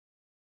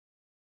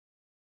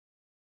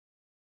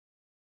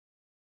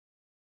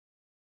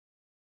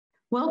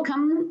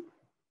Welcome,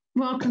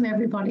 welcome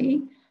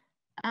everybody.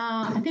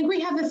 I think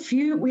we have a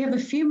few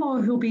more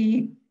who'll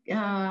be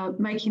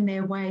making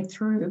their way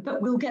through,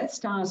 but we'll get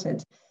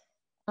started.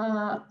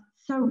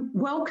 So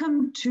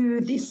welcome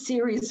to this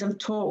series of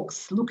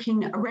talks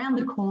looking around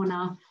the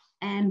corner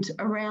and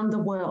around the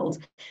world,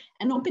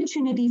 an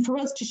opportunity for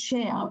us to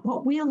share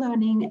what we're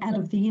learning out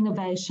of the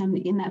innovation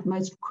in that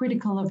most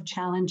critical of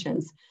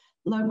challenges,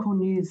 local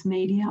news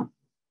media.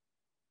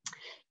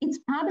 It's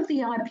part of the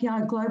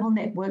IPI Global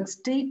Network's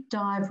deep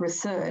dive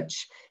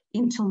research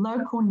into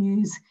local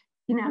news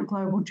in our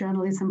global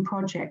journalism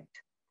project.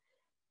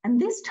 And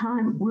this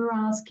time we're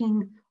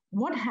asking,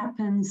 what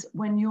happens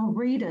when your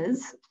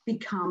readers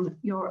become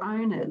your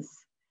owners?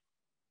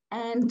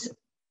 And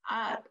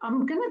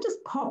I'm going to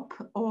just pop,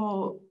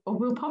 or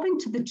we'll pop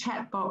into the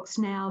chat box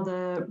now,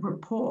 the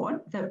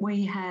report that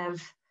we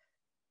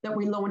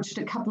launched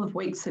a couple of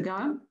weeks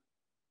ago.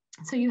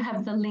 So you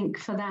have the link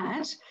for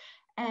that.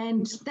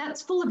 And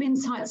that's full of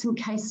insights and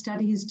case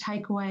studies,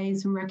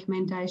 takeaways and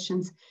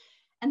recommendations.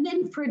 And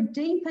then for a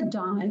deeper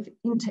dive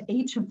into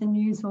each of the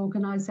news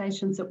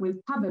organisations that we've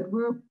covered,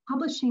 we're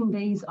publishing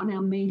these on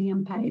our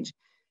Medium page,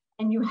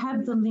 and you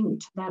have the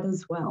link to that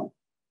as well.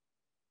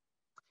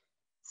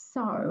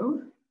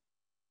 So,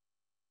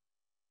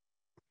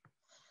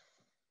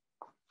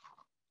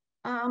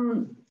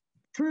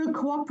 through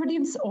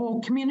cooperatives or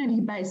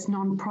community-based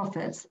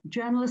nonprofits,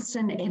 journalists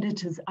and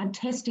editors are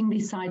testing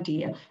this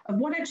idea of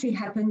what actually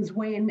happens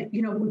when,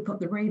 we put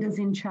the readers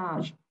in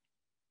charge.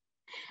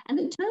 And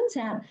it turns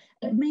out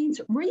it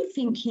means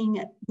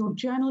rethinking your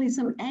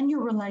journalism and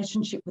your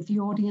relationship with the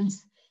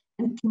audience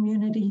and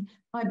community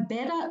by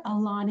better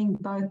aligning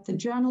both the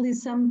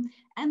journalism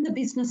and the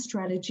business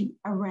strategy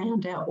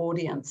around our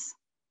audience.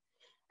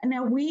 And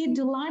now we're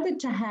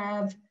delighted to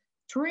have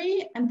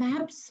 3 and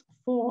perhaps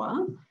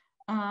 4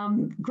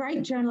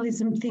 great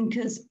journalism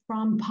thinkers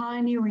from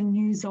pioneering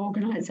news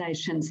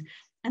organisations.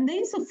 And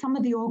these are some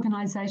of the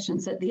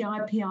organisations that the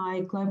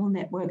IPI Global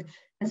Network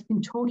has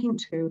been talking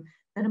to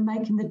that are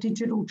making the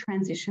digital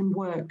transition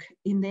work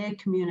in their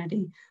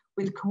community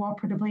with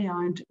cooperatively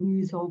owned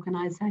news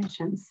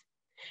organisations.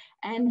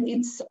 And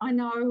I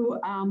know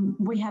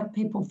we have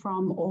people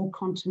from all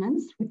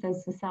continents with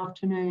us this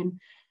afternoon,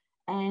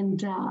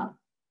 and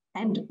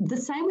the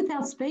same with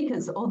our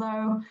speakers,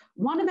 although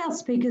one of our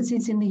speakers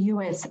is in the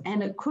US,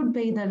 and it could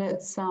be that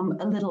it's a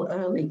little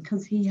early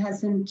because he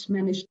hasn't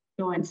managed to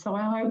join. So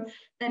I hope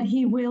that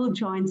he will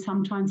join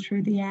sometime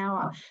through the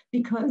hour,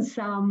 because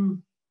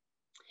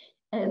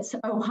it's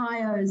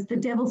Ohio's The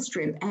Devil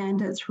Strip,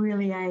 and it's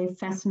really a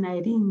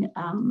fascinating,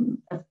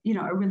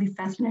 a really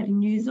fascinating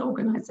news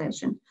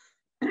organisation.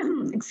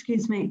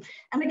 Excuse me.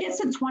 And I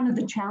guess it's one of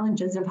the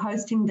challenges of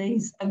hosting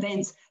these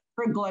events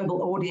for a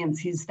global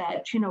audience is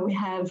that, we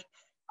have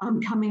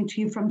coming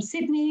to you from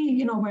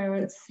Sydney, where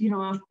it's,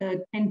 after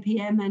 10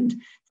 p.m. and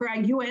for our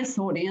US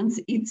audience,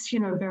 it's,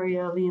 very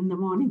early in the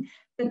morning.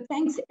 But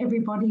thanks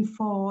everybody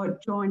for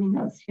joining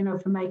us,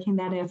 for making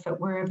that effort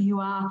wherever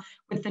you are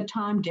with the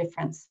time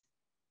difference.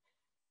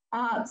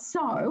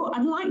 So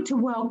I'd like to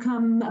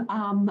welcome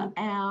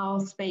our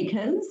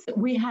speakers.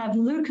 We have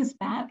Lucas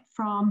Batt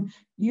from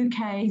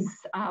UK's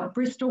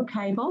Bristol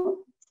Cable.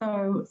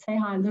 So say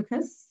hi,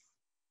 Lucas.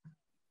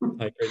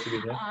 Hi, great to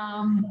be here.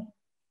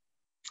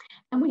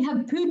 And we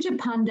have Pooja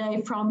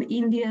Pande from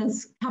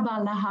India's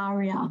Khabar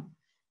Lahariya.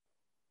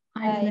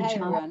 Hi,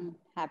 everyone.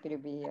 Happy to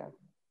be here.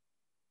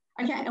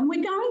 Okay, and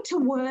we're going to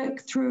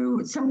work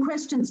through some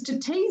questions to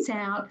tease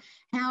out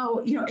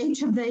how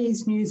each of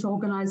these news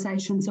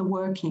organisations are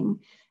working.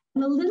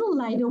 And a little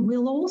later,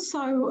 we'll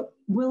also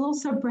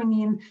bring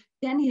in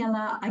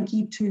Daniele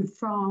Arghittu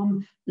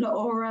from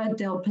Lahariya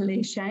del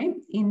Pellice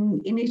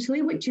in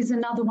Italy, which is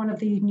another one of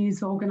the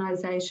news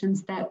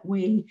organisations that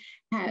we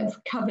have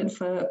covered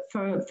for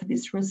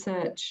this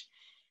research.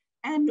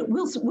 And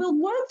we'll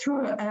work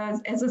through,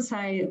 as I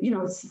say,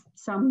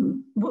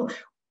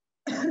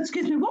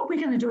 excuse me, what we're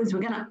going to do is we're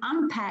going to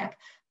unpack,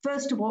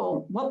 first of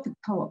all, what the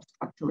co-op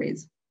structure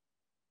is.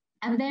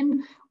 And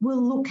then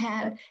we'll look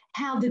at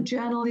how the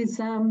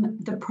journalism,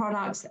 the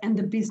products and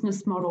the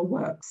business model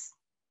works.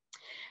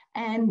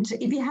 And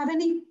if you have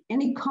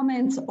any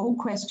comments or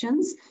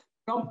questions,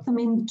 drop them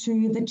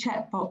into the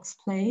chat box,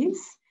 please.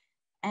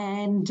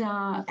 And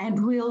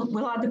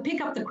we'll either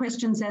pick up the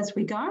questions as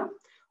we go,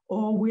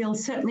 or we'll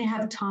certainly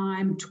have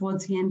time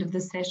towards the end of the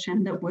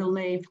session that we'll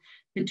leave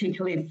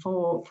particularly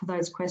for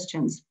those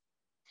questions.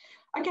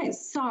 Okay,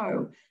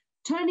 so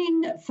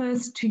turning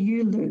first to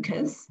you,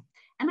 Lucas,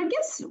 and I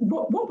guess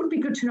what would be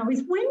good to know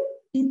is, when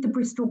did the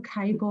Bristol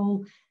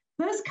Cable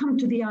first come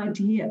to the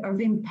idea of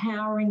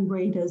empowering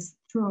readers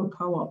through a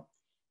co-op?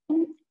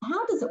 And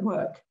how does it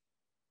work?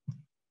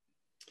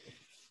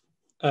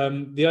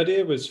 The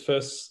idea was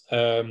first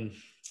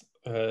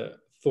thought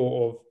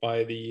of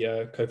by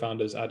the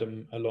co-founders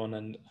Adam, Alon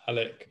and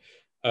Alec,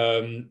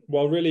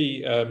 while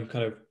really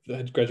kind of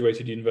had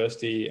graduated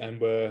university and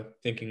were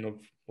thinking of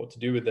what to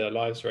do with their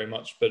lives very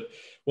much, but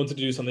wanted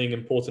to do something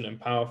important and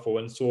powerful,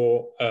 and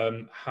saw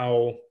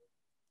how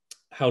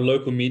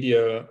local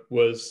media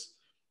was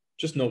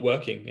just not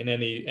working in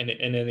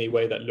any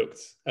way that looked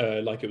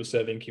like it was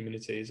serving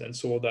communities, and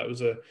saw that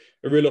was a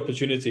real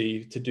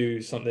opportunity to do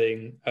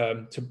something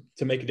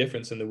to make a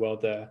difference in the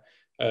world there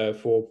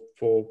for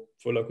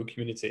local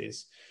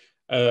communities,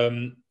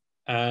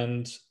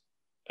 and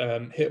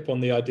hit upon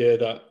the idea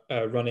that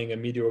running a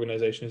media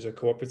organization as a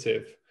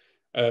cooperative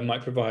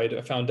might provide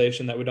a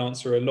foundation that would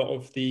answer a lot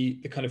of the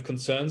kind of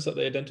concerns that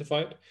they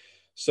identified.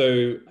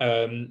 So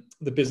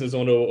the business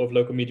model of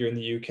local media in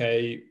the UK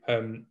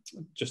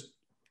just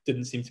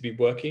didn't seem to be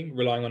working,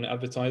 relying on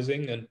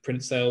advertising and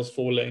print sales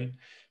falling,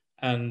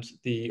 and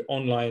the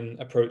online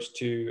approach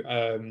to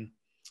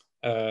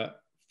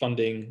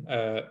funding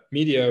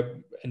media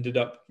ended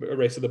up a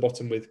race to the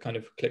bottom with kind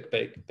of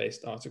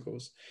clickbait-based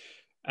articles.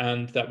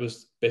 And that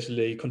was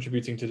basically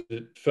contributing to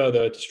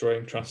further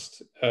destroying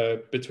trust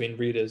between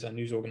readers and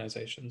news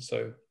organizations.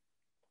 So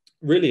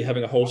really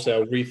having a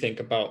wholesale rethink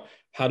about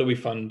how do we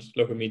fund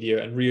local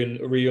media and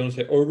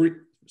reorientate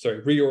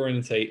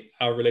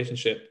our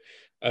relationship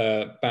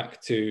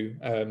back to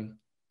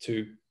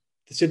the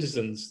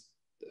citizens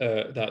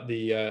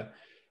that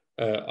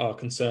are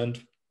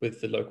concerned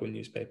with the local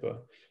newspaper.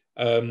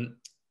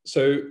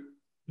 So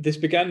this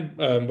began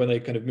when they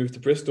kind of moved to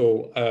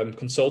Bristol,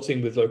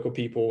 consulting with local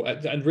people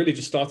and really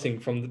just starting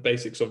from the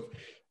basics of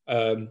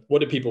what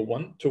do people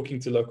want, talking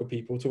to local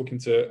people, talking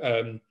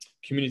to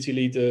community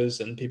leaders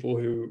and people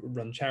who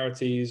run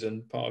charities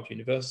and part of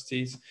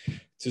universities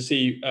to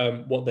see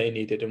what they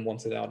needed and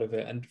wanted out of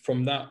it. And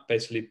from that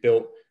basically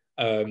built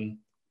kind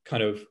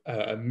of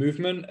a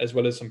movement as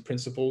well as some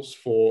principles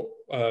for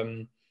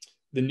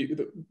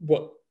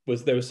what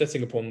they were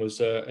setting upon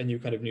was a new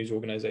kind of news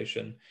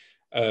organization,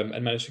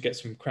 and managed to get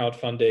some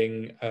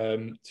crowdfunding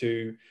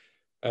to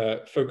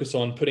focus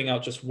on putting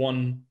out just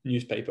one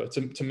newspaper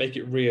to make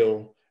it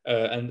real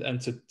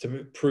and to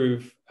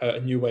prove a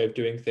new way of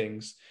doing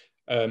things.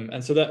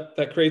 And so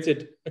that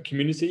created a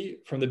community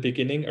from the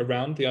beginning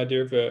around the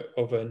idea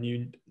of a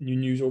new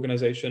news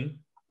organization,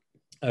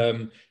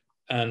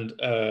 and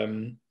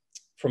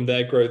from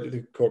there grow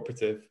the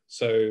cooperative.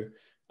 So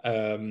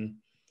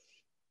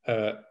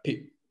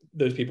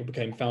those people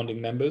became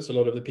founding members, a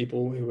lot of the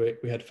people who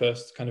we had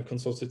first kind of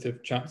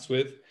consultative chats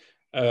with.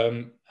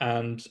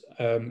 And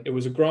it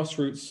was a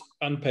grassroots,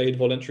 unpaid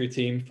voluntary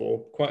team for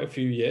quite a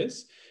few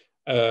years.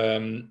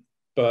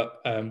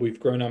 But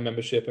we've grown our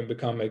membership and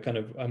become a kind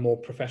of a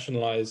more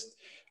professionalized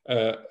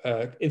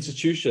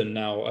institution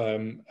now,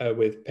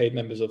 with paid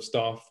members of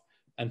staff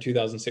and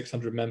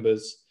 2,600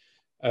 members.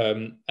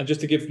 And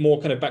just to give more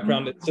kind of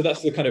background, so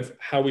that's the kind of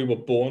how we were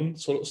born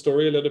sort of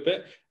story a little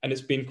bit, and it's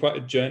been quite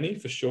a journey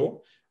for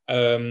sure.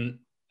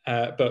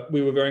 But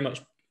we were very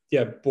much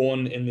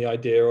born in the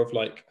idea of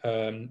like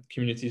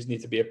communities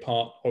need to be a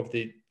part of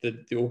the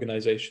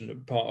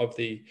organization, part of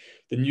the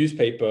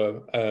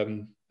newspaper,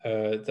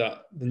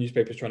 that the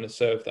newspaper is trying to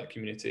serve that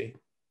community.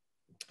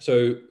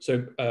 So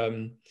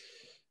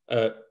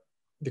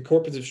the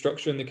cooperative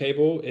structure in the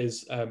cable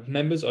is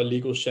members are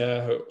legal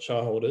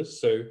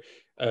shareholders. So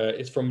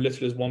it's from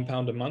little as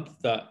 £1 a month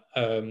that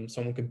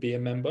someone can be a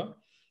member.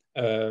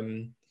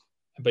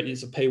 But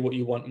it's a pay what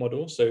you want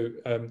model. So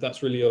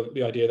that's really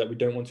the idea that we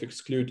don't want to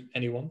exclude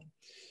anyone.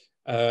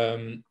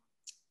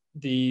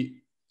 The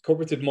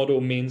cooperative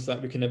model means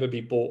that we can never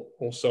be bought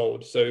or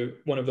sold. So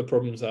one of the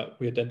problems that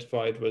we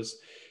identified was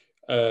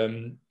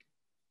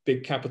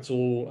big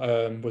capital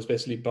was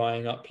basically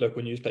buying up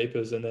local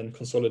newspapers and then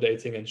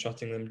consolidating and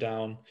shutting them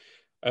down.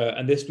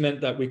 And this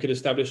meant that we could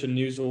establish a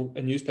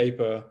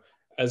newspaper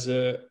as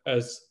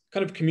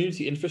kind of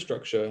community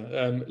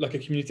infrastructure, like a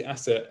community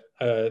asset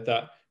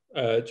that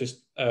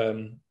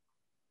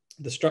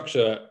the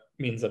structure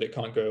means that it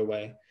can't go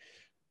away.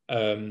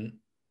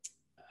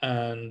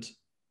 And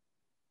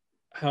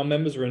how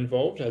members are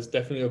involved has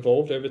definitely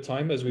evolved over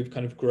time as we've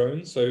kind of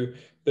grown. So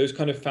those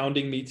kind of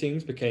founding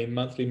meetings became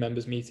monthly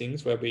members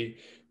meetings where we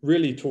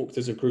really talked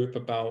as a group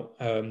about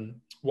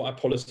what our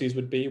policies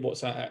would be,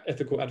 what's our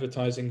ethical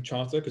advertising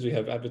charter, because we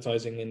have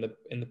advertising in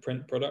the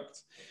print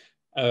product.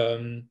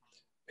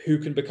 Who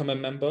can become a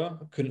member?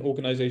 Can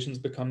organizations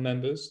become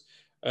members?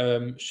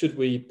 Should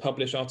we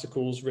publish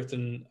articles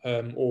written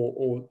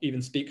or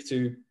even speak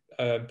to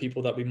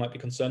people that we might be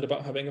concerned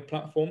about having a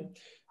platform?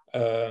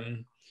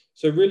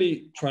 So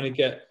really trying to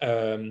get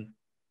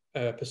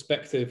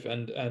perspective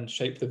and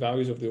shape the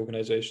values of the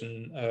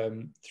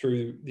organization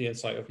through the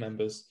insight of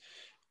members.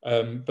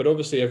 But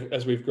obviously,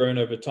 as we've grown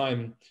over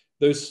time,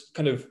 those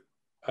kind of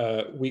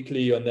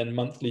weekly and then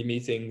monthly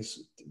meetings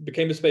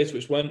became a space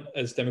which weren't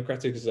as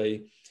democratic as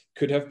they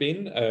could have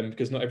been,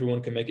 because not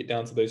everyone can make it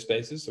down to those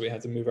spaces. So we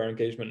had to move our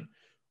engagement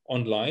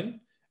online,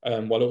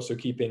 while also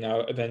keeping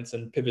our events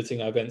and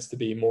pivoting our events to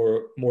be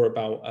more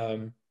about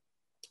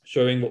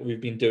showing what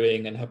we've been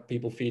doing and have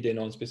people feed in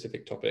on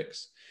specific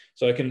topics.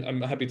 So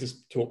I'm happy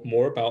to talk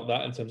more about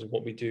that in terms of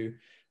what we do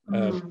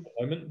at the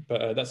moment,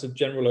 but that's a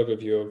general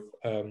overview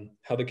of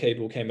how the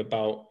cable came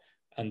about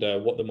and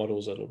what the model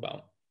is all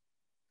about.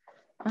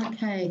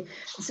 Okay,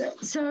 so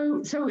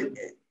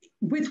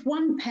with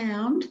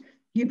 £1,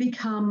 you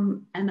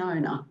become an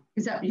owner.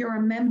 Is that you're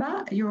a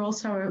member? You're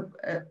also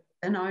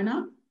an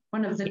owner,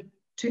 one of the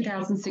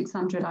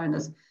 2,600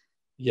 owners.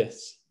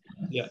 Yes.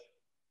 Yeah.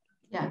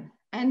 Yeah.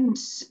 And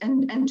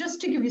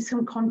just to give you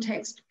some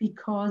context,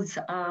 because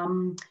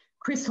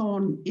Chris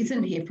Horn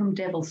isn't here from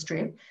Devil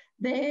Strip,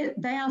 they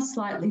are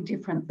slightly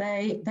different.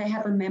 They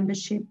have a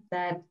membership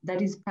that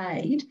is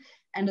paid,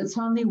 and it's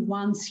only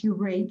once you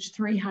reach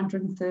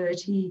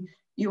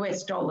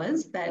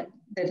 $330 that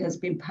has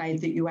been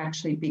paid that you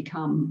actually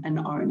become an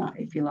owner,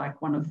 if you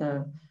like, one of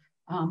the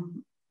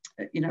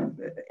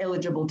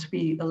eligible to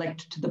be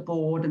elected to the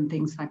board and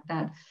things like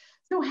that.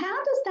 So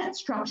how does that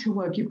structure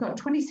work? You've got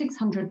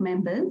 2,600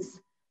 members.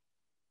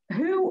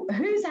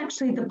 Who's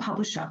actually the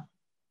publisher?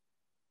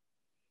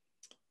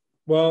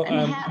 Well,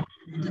 and how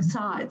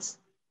decides?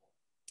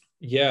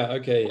 Yeah.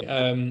 Okay.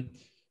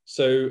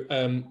 So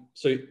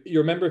you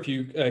remember, if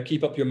you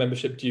keep up your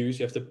membership dues,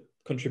 you have to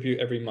contribute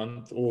every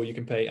month, or you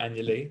can pay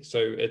annually. So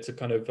it's a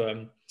kind of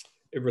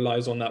it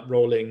relies on that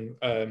rolling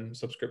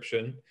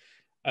subscription.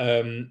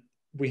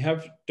 We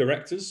have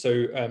directors,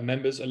 so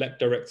members elect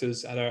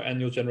directors at our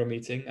annual general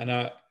meeting, and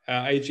our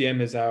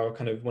AGM is our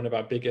kind of one of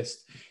our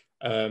biggest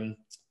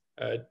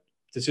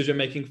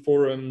decision-making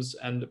forums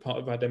and part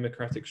of our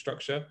democratic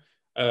structure.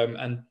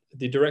 And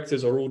the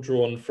directors are all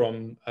drawn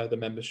from the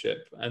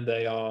membership, and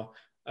they are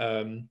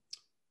the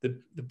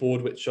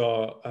board which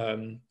are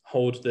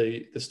hold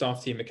the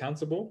staff team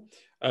accountable,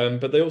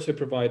 but they also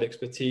provide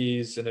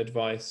expertise and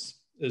advice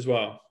as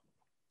well.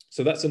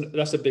 So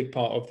that's a big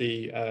part of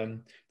the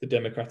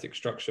democratic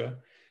structure.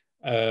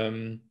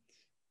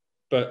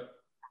 But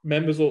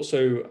members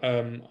also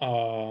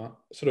are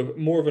sort of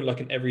more of like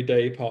an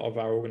everyday part of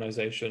our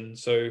organization.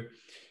 So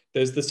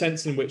there's the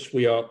sense in which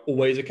we are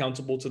always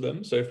accountable to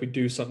them. So if we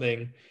do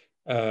something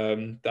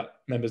that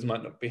members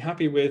might not be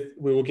happy with,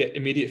 we will get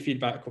immediate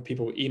feedback, or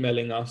people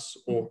emailing us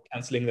or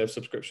cancelling their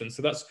subscriptions.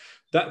 So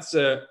that's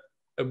a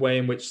way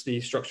in which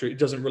the structure, it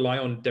doesn't rely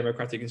on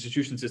democratic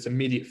institutions. It's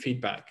immediate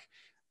feedback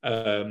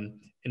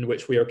in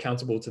which we are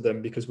accountable to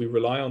them because we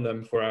rely on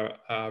them for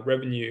our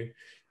revenue.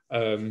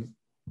 Yeah,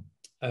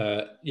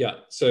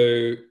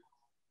 so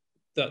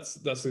that's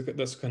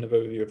kind of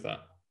overview of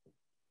that.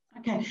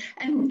 Okay,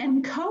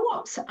 and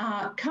co-ops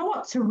are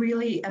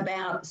really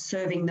about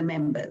serving the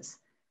members,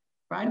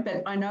 right?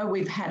 But I know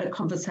we've had a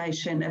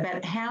conversation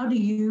about how do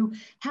you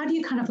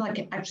kind of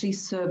like actually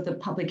serve the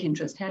public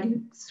interest? How do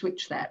you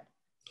switch that?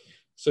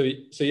 So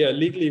yeah,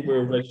 legally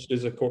we're registered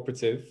as a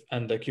cooperative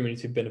and a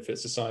community benefit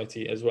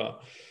society as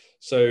well.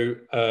 So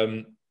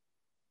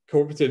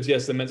cooperatives,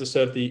 yes, they're meant to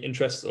serve the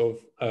interests of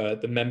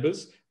the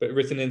members, but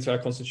written into our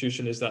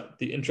constitution is that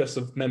the interest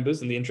of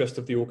members and the interest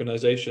of the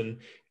organization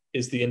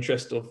is the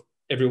interest of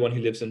everyone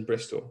who lives in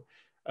Bristol.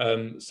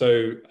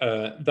 So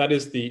that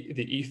is the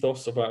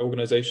ethos of our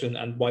organization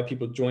and why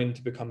people join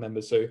to become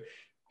members. So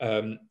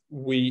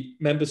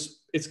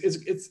members, it's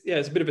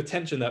a bit of a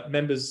tension that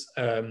members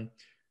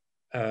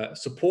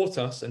support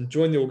us and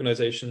join the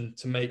organization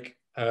to make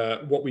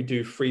what we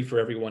do free for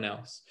everyone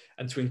else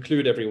and to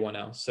include everyone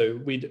else.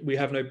 So we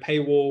have no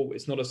paywall.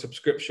 It's not a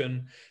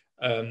subscription.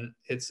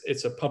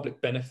 It's a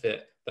public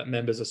benefit that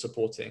members are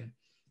supporting.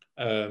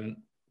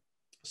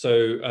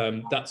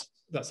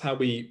 That's how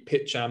we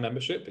pitch our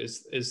membership.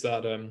 Is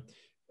that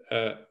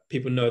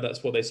people know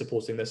that's what they're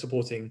supporting. They're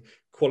supporting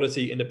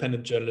quality,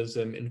 independent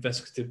journalism,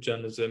 investigative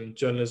journalism,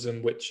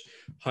 journalism which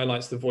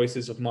highlights the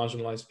voices of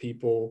marginalized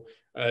people,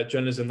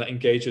 journalism that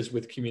engages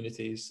with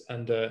communities.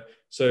 And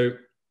so,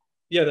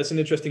 yeah, that's an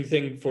interesting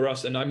thing for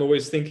us. And I'm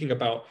always thinking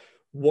about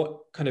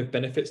what kind of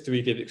benefits do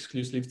we give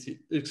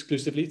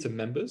exclusively to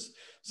members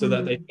so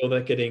that they feel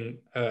they're getting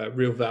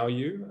real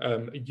value,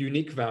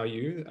 unique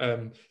value.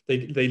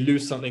 They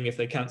lose something if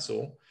they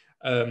cancel,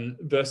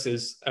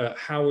 versus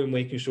how we're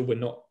making sure we're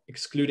not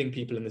excluding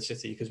people in the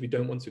city, because we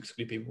don't want to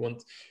exclude people. We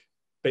want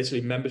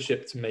basically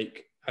membership to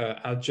make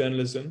our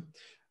journalism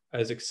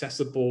as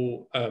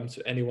accessible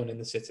to anyone in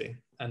the city,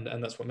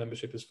 and that's what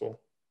membership is for.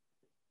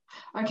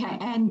 Okay,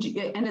 and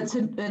it's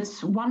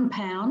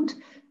 £1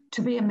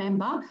 to be a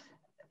member.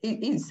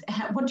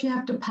 What do you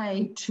have to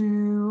pay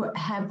to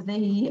have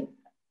the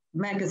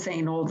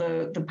magazine or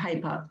the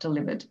paper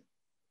delivered?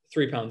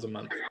 £3 a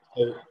month.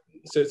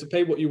 So it's a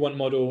pay what you want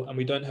model, and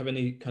we don't have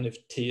any kind of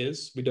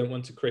tiers. We don't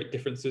want to create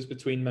differences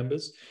between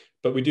members,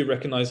 but we do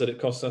recognize that it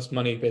costs us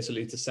money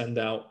basically to send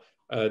out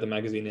the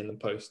magazine in the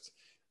post.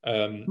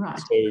 Right.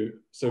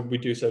 So we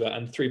do so that,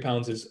 and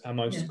 £3 is our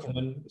most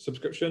common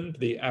subscription.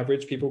 The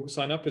average people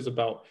sign up is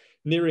about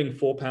nearing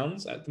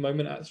 £4 at the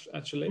moment,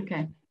 actually.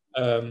 Okay.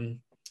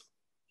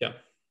 Yeah.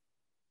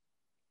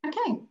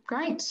 Okay,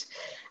 great.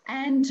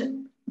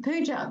 And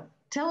Pooja,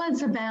 tell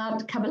us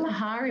about Khabar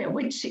Lahariya,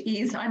 which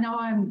is, I know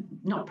I'm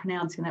not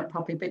pronouncing that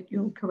properly, but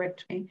you'll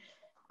correct me.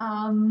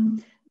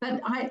 But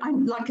I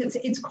like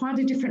it's quite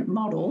a different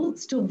model,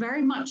 still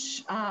very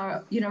much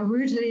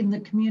rooted in the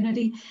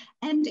community,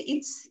 and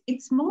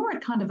it's more a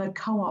kind of a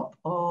co-op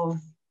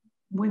of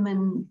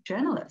women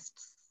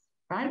journalists,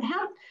 right?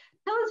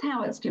 Tell us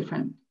how it's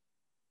different.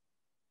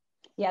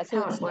 Yeah,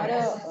 so it's not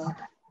a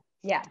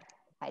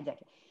hi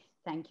Jackie.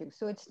 Thank you.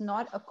 So it's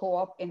not a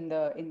co-op in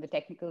the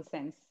technical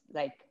sense,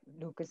 like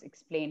Lucas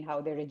explained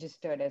how they're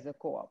registered as a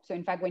co-op. So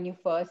in fact, when you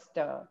first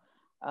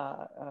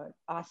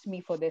asked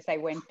me for this, I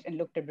went and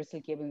looked at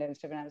Bristol Cable and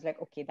stuff, and I was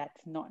like, okay,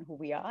 that's not who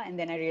we are. And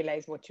then I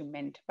realized what you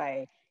meant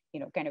by,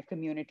 kind of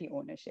community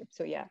ownership.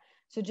 So yeah.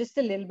 So just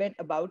a little bit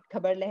about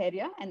Khabar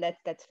Lahariya, and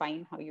that's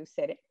fine how you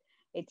said it.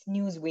 It's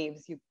news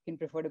waves. You can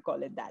prefer to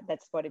call it that.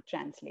 That's what it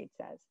translates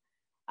as.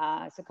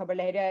 So Khabar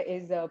Lahariya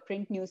is a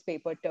print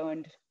newspaper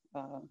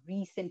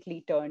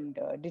recently turned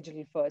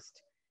digital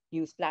first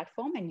news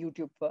platform and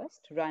YouTube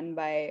first, run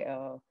by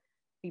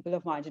people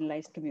of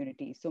marginalized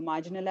communities. So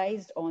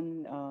marginalized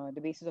on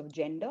the basis of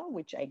gender,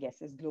 which I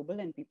guess is global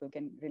and people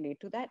can relate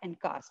to that, and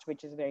caste,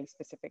 which is very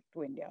specific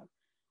to India.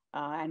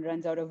 And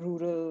runs out of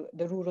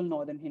the rural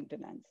northern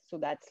hinterlands. So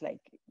that's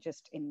like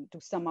just to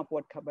sum up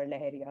what Khabar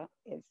Lahariya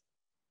is.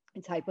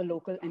 It's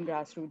hyper-local and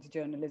grassroots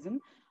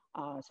journalism,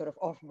 sort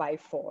of by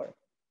for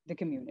the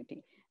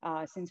community.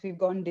 Since we've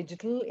gone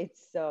digital,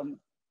 it's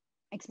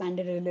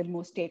expanded a little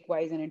more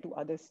state-wise and into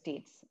other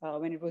states.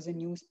 When it was a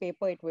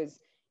newspaper, it was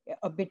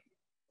a bit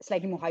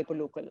slightly more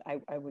hyper-local,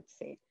 I would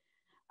say.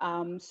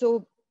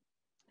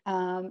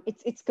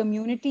 It's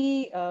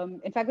community.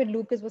 In fact, when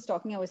Lucas was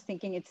talking, I was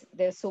thinking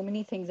there's so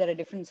many things that are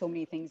different, so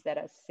many things that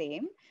are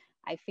same.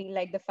 I feel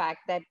like the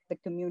fact that the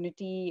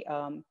community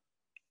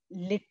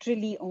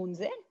literally owns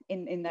it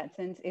in that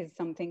sense is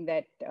something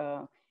that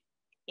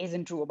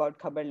isn't true about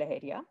Khabar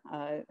Lahariya.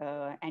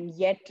 And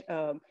yet,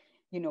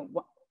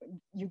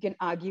 you can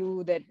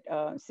argue that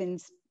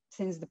since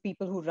the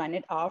people who run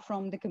it are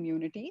from the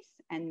communities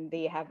and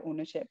they have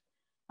ownership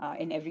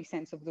in every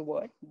sense of the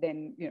word,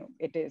 then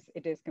it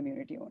is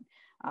community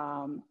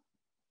owned.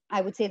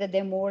 I would say that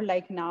they're more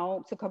like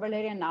now. So Khabar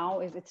Lahariya now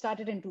it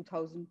started in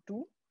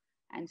 2002,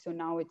 and so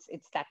now it's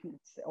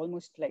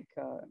almost like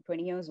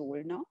 20 years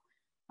old now.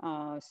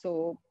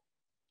 So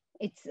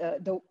it's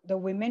the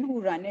women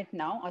who run it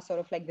now are sort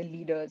of like the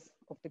leaders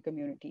of the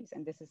communities,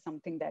 and this is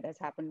something that has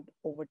happened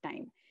over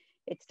time.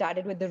 It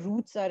started with the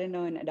roots are in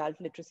an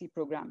adult literacy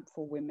program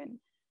for women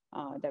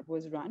that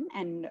was run,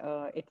 and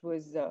it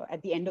was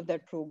at the end of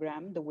that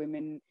program, the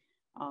women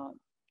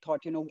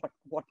thought,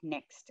 what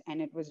next,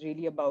 and it was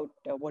really about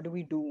what do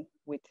we do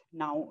with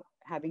now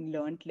having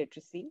learned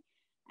literacy,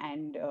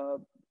 and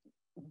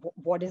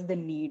what is the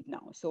need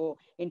now. So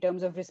in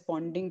terms of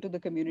responding to the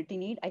community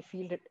need, I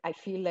feel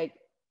like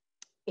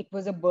it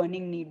was a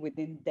burning need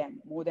within them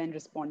more than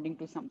responding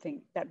to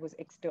something that was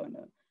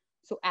external.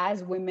 So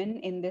as women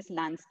in this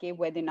landscape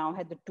where they now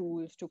had the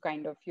tools to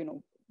kind of,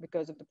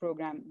 because of the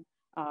program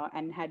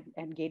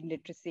and gained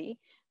literacy,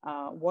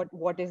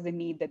 what is the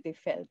need that they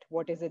felt?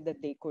 What is it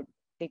that they could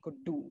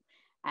do?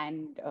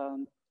 And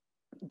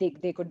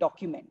they could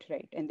document,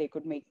 right? And they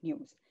could make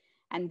news.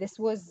 And this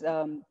was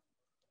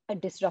a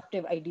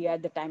disruptive idea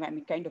at the time. I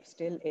mean, kind of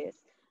still is.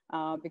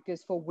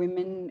 Because for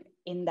women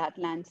in that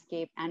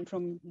landscape and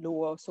from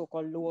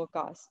so-called lower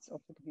castes of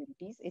the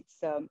communities,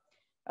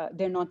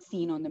 they're not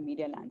seen on the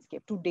media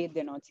landscape. To date,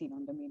 they're not seen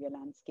on the media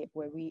landscape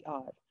where we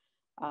are.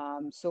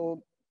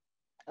 So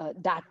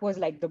that was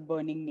like the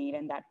burning need,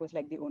 and that was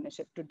like the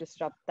ownership to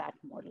disrupt that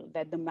model.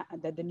 That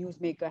the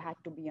newsmaker had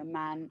to be a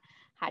man,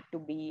 had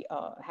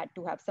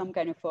to have some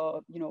kind of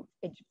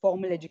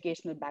formal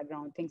educational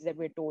background. Things that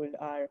we're told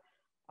are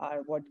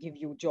what give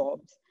you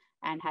jobs,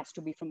 and has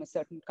to be from a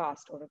certain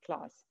caste or a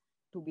class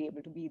to be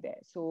able to be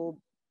there. So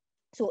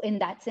in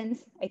that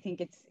sense, I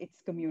think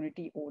it's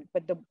community owned,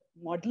 but the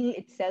model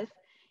itself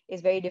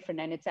is very different,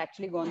 and it's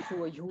actually gone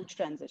through a huge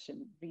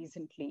transition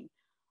recently.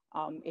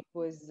 It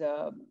was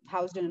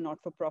housed in a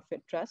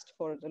not-for-profit trust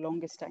for the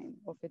longest time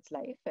of its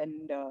life,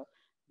 and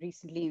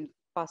recently, in the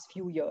past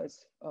few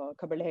years,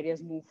 Khabar Lahariya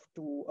has moved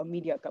to a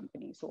media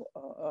company, so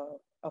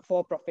a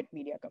for-profit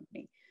media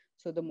company.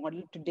 So the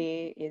model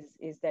today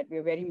is that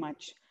we're very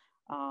much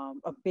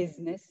a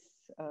business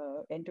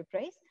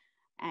enterprise,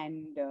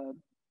 and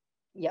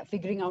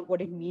figuring out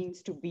what it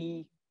means to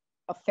be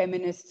a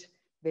feminist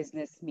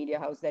business media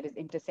house that is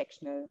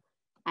intersectional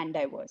and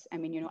diverse. I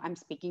mean, I'm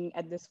speaking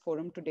at this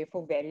forum today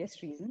for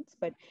various reasons,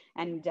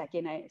 and Jackie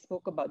and I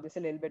spoke about this a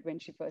little bit when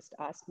she first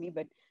asked me,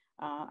 but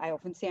I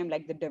often say I'm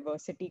like the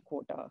diversity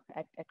quota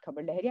at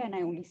Khabar Lahariya, and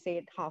I only say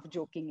it half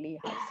jokingly,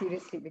 half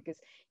seriously, because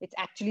it's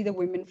actually the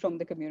women from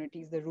the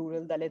communities, the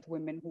rural Dalit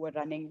women who are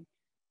running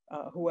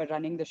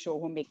the show,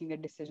 who are making the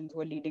decisions,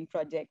 who are leading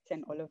projects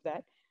and all of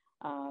that.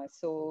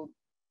 So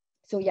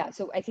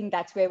I think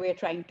that's where we're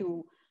trying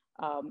to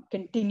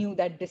continue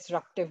that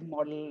disruptive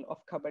model of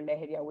Khabar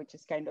Lahariya, which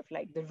is kind of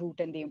like the root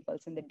and the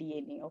impulse and the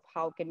DNA of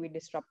how can we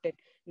disrupt it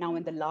now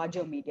in the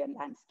larger media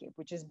landscape,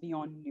 which is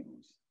beyond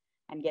news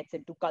and gets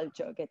into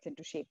culture, gets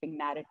into shaping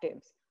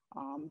narratives,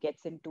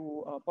 gets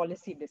into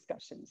policy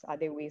discussions. Are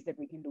there ways that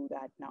we can do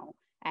that now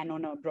and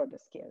on a broader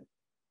scale?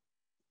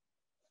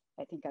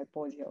 I think I'll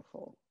pause here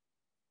for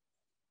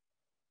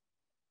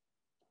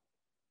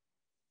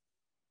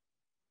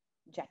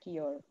Jackie,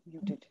 you're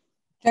muted.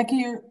 Jackie,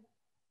 you're...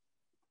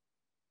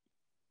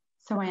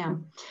 So I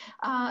am.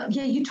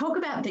 Yeah, you talk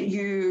about that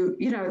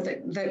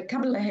that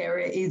Khabar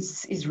Lahariya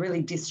is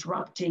really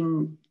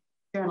disrupting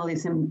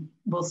journalism,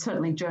 well,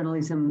 certainly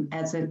journalism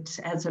as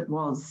it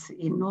was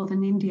in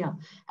northern India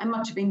and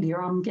much of India,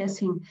 I'm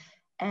guessing.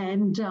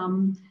 And,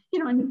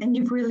 and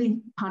you've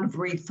really kind of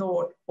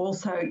rethought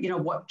also,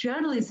 what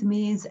journalism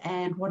is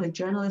and what a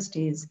journalist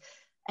is.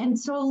 And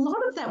so a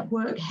lot of that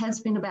work has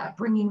been about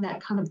bringing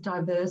that kind of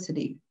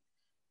diversity.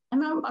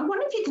 And I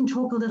wonder if you can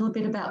talk a little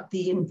bit about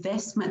the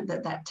investment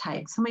that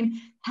takes. I mean,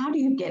 how do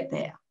you get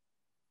there?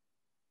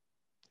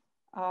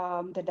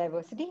 The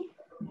diversity?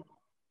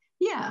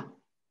 Yeah.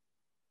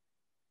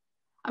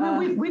 I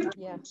mean,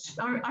 yeah.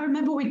 I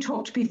remember we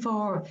talked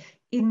before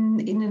in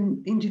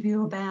an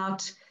interview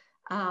about,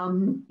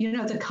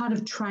 the kind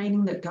of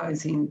training that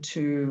goes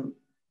into,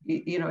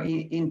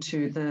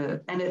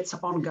 and it's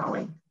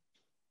ongoing.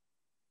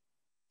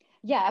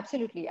 Yeah,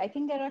 absolutely. I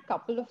think there are a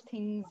couple of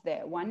things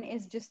there. One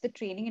is just the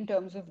training in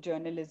terms of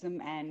journalism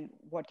and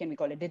what can we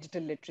call it,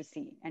 digital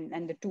literacy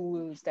and the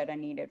tools that are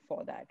needed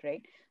for that,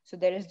 right? So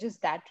there is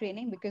just that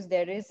training because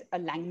there is a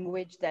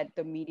language that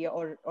the media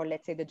or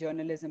let's say the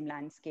journalism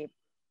landscape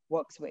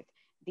works with.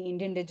 The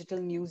Indian digital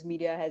news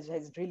media has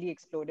really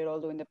exploded,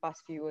 although in the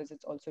past few years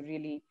it's also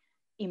really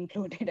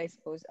imploded, I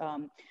suppose.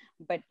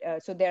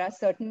 So there are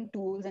certain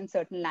tools and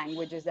certain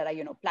languages that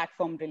are,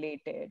 platform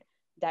related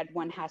that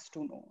one has to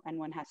know and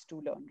one has to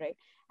learn, right?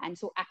 And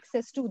so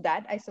access to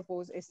that, I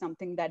suppose, is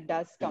something that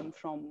does come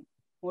from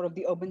more of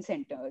the urban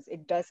centers.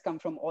 It does come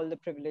from all the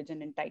privilege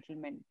and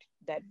entitlement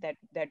that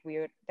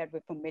we're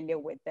familiar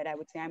with, that I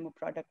would say I'm a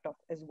product of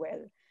as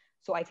well.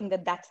 So I think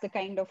that's the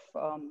kind of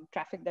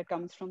traffic that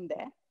comes from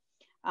there.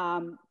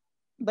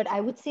 But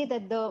I would say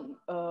that the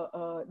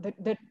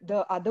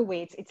other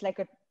way, it's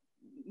like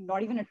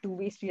not even a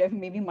two-way street,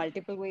 maybe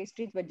multiple way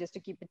streets, but just to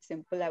keep it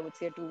simple, I would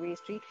say a two-way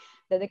street.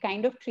 That the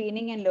kind of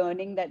training and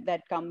learning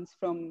that comes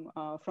from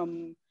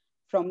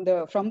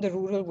the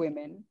rural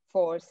women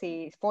for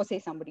say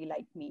somebody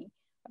like me,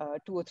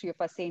 two or three of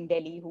us say in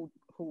Delhi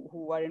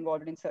who are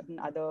involved in certain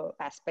other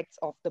aspects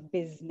of the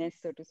business,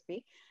 so to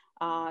speak,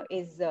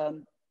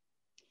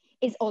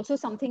 is also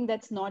something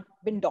that's not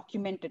been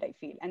documented, I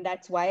feel. And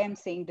that's why I'm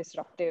saying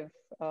disruptive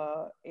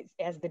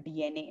as the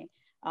DNA.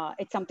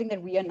 It's something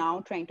that we are now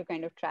trying to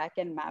kind of track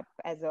and map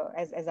as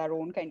our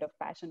own kind of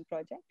passion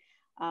project.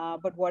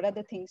 But what are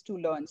the things to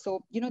learn?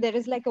 So, there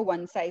is like a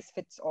one size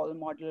fits all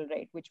model,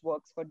 right, which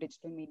works for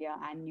digital media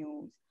and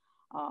news,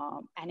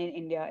 and in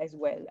India as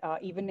well.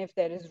 Even if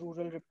there is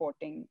rural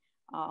reporting,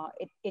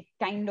 it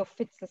kind of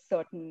fits a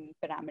certain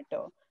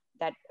parameter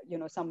that,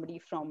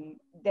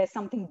 there's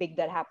something big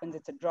that happens.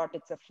 It's a drought,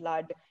 it's a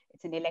flood,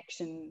 it's an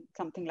election,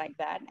 something like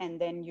that. And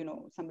then,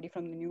 somebody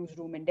from the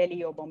newsroom in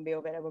Delhi or Bombay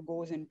or wherever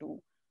goes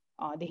into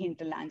the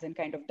hinterlands and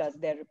kind of does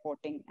their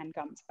reporting and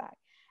comes back.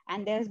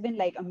 And there's been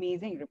like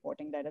amazing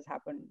reporting that has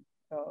happened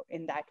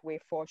in that way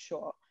for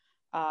sure.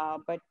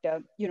 But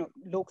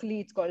locally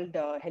it's called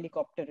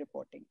helicopter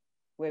reporting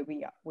where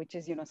we are, which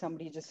is,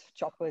 somebody just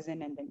choppers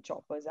in and then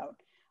choppers out.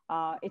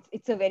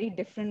 It's a very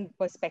different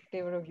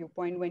perspective or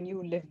viewpoint when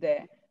you live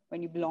there,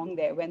 when you belong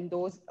there, when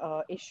those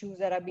issues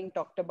that are being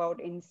talked about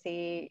in,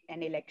 say,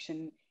 an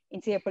election,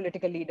 in, say, a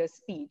political leader's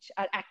speech,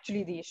 are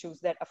actually the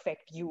issues that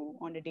affect you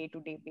on a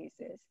day-to-day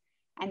basis.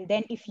 And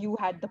then if you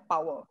had the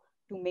power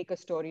to make a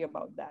story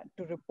about that,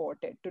 to report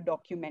it, to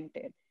document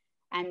it,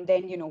 and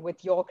then,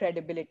 with your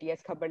credibility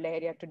as Khabar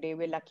Lahariya today,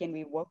 we're lucky and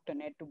we worked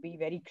on it to be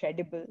very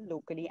credible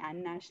locally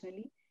and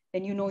nationally,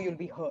 then you'll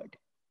be heard.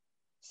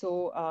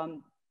 So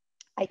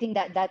I think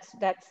that's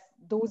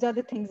those are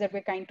the things that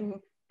we're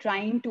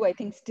trying to I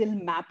think still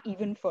map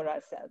even for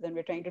ourselves, and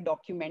we're trying to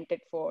document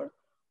it for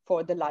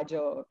the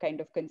larger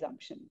kind of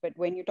consumption. But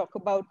when you talk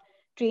about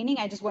training,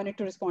 I just wanted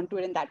to respond to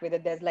it in that way,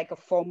 that there's like a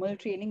formal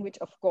training, which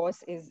of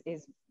course is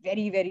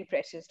very, very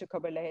precious to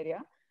Khabar Lahariya.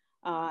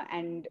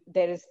 And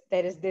there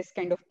is this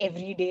kind of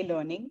everyday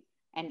learning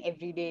and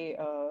everyday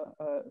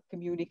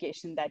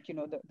communication that,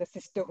 the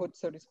sisterhood,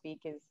 so to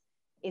speak,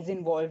 is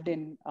involved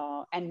in.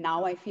 And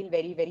now I feel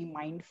very, very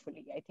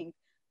mindfully. I think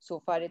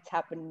so far it's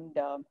happened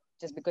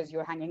just because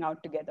you're hanging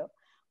out together.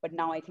 But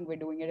now I think we're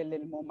doing it a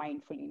little more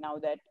mindfully now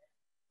that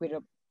we're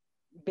a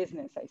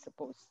business, I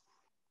suppose.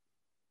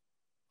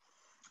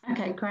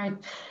 Okay, great.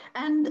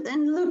 And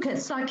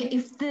Lucas, like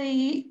if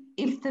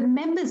the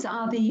members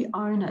are the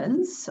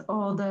owners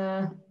or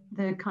the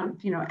kind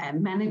of,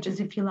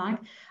 managers, if you like,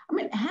 I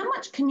mean, how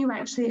much can you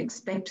actually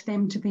expect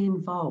them to be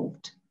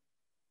involved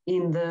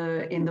in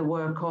the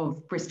work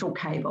of Bristol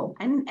Cable?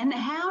 And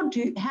how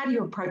do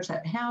you approach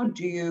that? How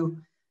do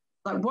you,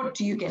 what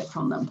do you get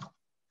from them?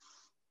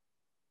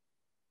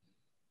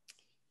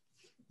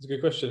 It's a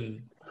good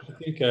question. I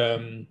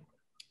think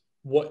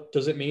what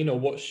does it mean, or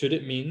what should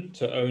it mean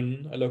to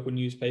own a local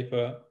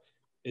newspaper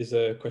is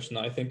a question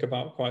that I think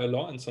about quite a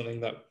lot, and something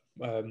that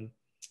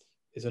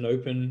is an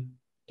open,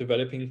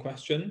 developing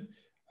question.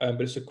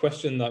 But it's a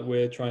question that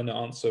we're trying to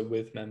answer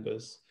with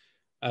members.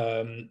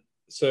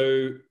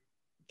 So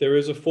there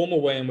is a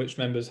formal way in which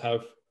members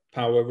have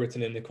power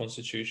written in the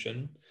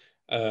Constitution.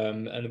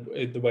 and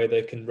the way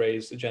they can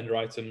raise agenda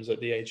items at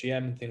the AGM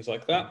and things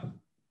like that.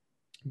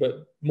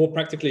 But more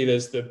practically,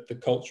 there's the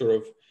culture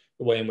of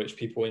the way in which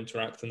people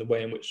interact and the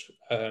way in which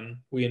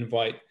we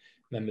invite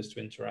members to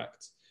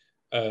interact,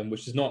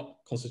 which is not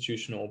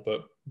constitutional,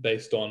 but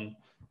based on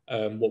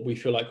what we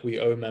feel like we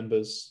owe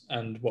members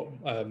and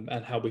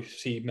how we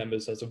see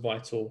members as a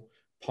vital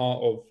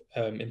part of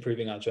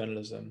improving our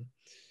journalism.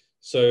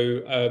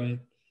 So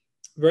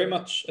very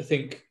much, I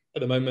think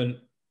at the moment,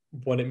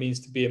 what it means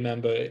to be a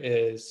member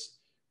is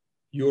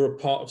you're a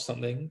part of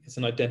something. It's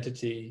an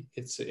identity.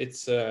 It's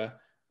a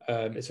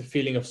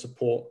feeling of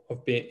support,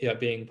 of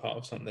being part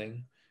of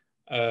something.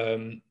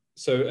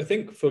 So I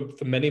think for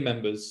many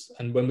members,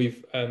 and when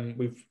we've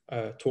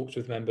talked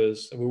with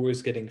members, we're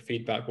always getting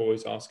feedback, we're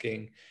always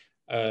asking,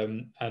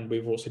 and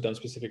we've also done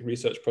specific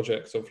research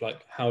projects of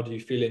like, how do you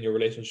feel in your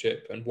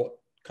relationship, and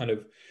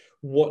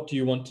what do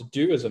you want to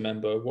do as a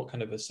member? What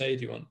kind of a say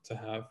do you want to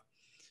have?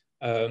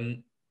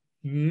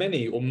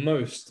 Many or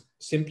most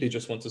simply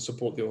just want to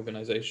support the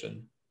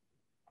organization,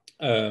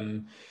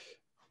 and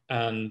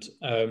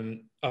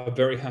are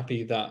very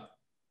happy that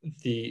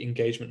the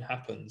engagement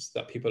happens,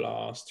 that people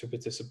are asked to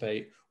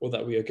participate, or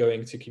that we are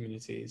going to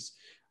communities.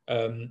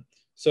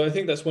 So I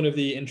think that's one of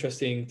the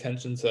interesting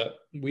tensions that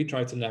we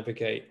try to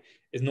navigate,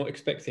 is not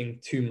expecting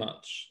too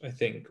much, I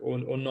think,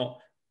 or not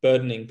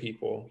burdening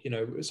people. You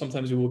know,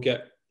 sometimes we will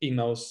get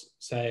emails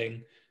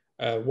saying,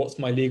 what's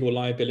my legal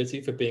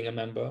liability for being a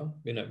member?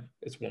 You know,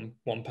 it's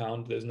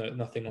 £1. There's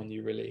nothing on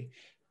you really.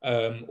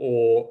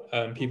 Or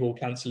people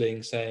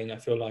cancelling, saying, I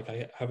feel like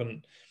I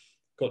haven't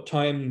got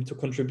time to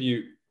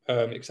contribute,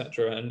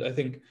 etc. And I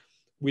think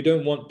we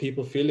don't want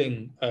people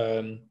feeling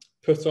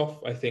put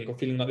off, I think, or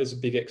feeling like there's a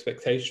big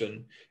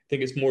expectation. I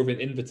think it's more of an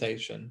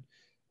invitation.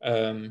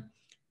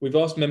 We've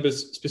asked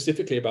members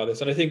specifically about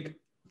this, and I think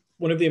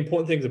one of the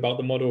important things about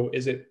the model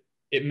is it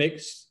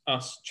makes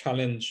us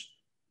challenge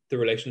the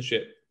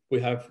relationship we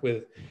have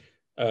with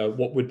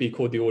what would be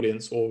called the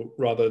audience, or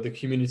rather the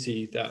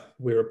community that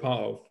we're a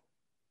part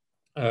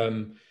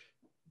of,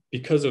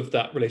 because of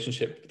that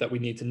relationship that we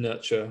need to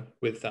nurture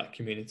with that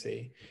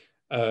community.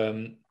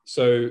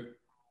 So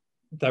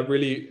that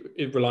really,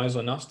 it relies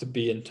on us to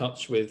be in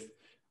touch with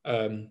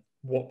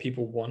what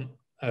people want,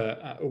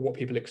 what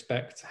people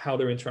expect, how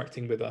they're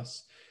interacting with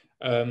us.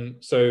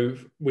 So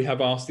we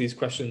have asked these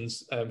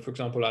questions, for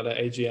example, at our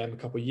AGM a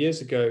couple of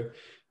years ago.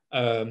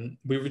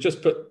 We would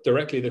just put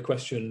directly the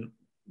question,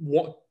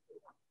 what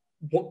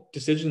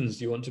decisions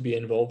do you want to be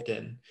involved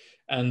in?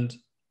 And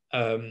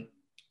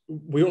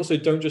we also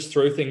don't just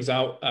throw things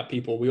out at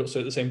people. We also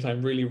at the same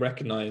time really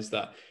recognize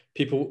that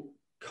people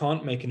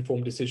can't make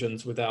informed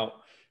decisions without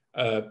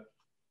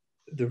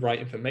the right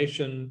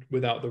information,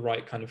 without the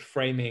right kind of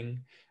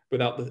framing,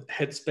 without the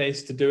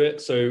headspace to do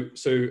it. So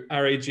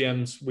our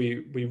AGMs,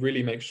 we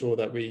really make sure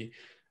that we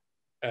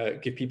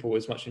give people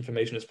as much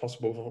information as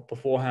possible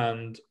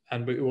beforehand,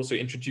 and we also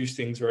introduce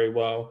things very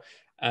well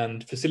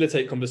and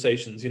facilitate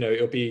conversations. You know,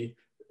 it'll be,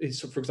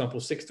 for example,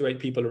 6 to 8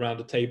 people around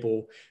a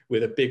table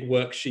with a big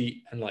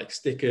worksheet and like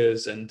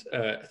stickers and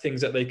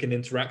things that they can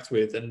interact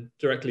with, and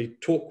directly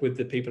talk with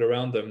the people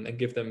around them and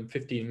give them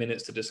 15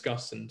 minutes to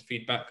discuss and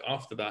feedback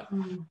after that.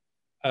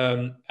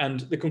 And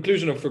the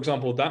conclusion of, for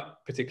example,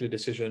 that particular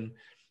decision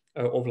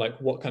of like,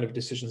 what kind of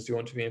decisions do you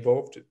want to be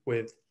involved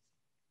with,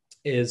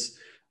 is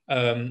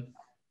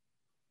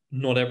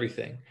not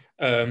everything,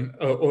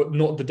 or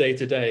not the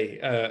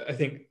day-to-day. I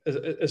think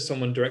as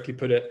someone directly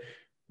put it,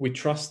 we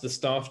trust the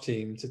staff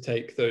team to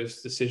take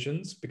those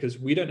decisions because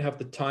we don't have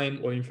the time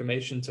or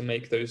information to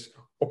make those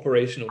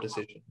operational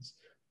decisions.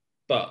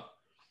 But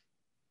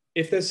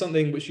if there's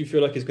something which you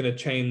feel like is going to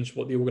change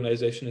what the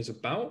organization is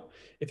about,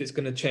 if it's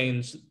going to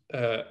change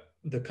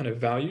the kind of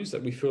values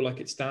that we feel like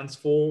it stands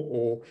for,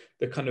 or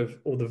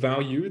the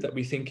value that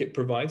we think it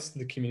provides to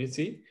the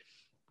community,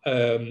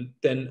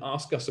 then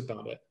ask us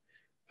about it.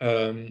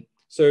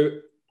 So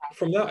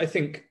from that, I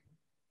think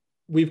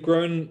we've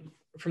grown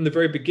from the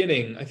very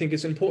beginning. I think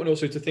it's important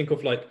also to think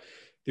of like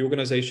the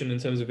organization in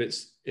terms of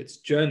its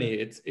journey.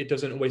 It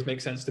doesn't always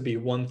make sense to be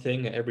one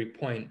thing at every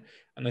point.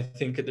 And I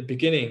think at the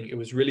beginning, it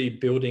was really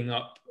building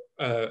up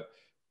a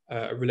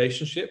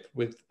relationship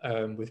with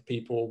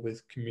people,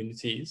 with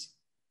communities,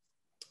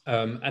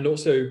 and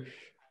also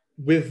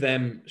with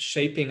them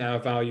shaping our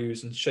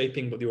values and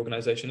shaping what the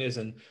organization is.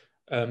 And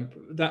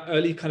that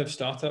early kind of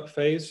startup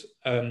phase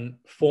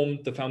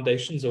formed the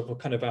foundations of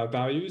kind of our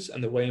values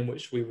and the way in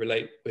which we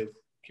relate with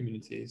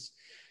communities.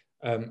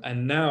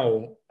 And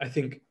now I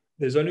think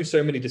there's only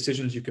so many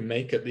decisions you can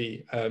make at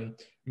the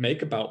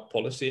make about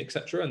policy,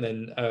 etc. And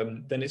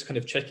then it's kind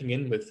of checking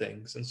in with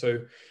things. And so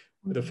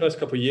the first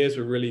couple of years,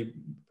 we're really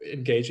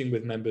engaging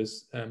with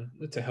members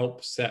to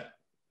help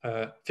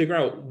figure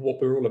out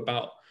what we're all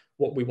about,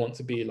 what we want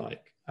to be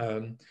like.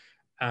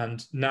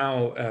 And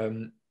now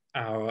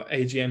our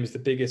AGM is the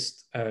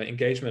biggest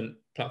engagement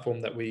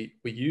platform that we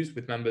use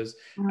with members.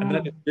 And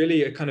that is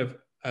really a kind of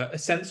a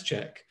sense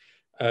check.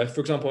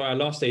 For example, our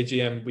last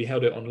AGM, we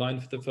held it online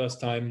for the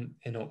first time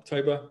in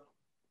October.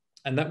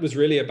 And that was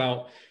really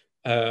about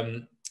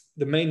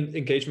the main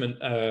engagement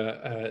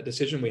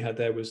decision we had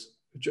there was,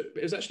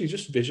 it was actually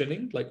just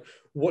visioning, like,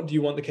 what do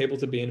you want the cable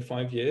to be in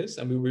 5 years?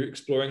 And we were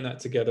exploring that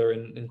together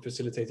in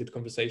facilitated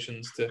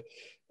conversations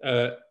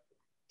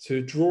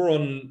to draw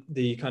on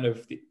the kind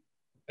of the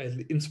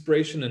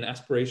inspiration and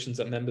aspirations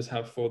that members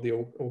have for the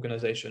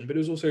organization. But it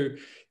was also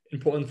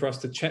important for us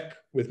to check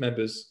with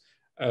members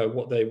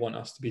what they want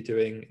us to be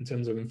doing in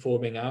terms of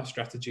informing our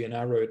strategy and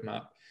our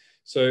roadmap.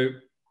 So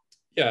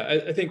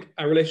yeah, I think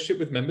our relationship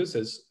with members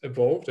has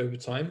evolved over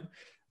time.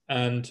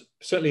 And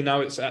certainly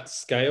now it's at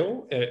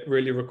scale. It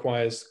really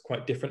requires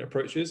quite different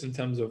approaches in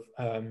terms of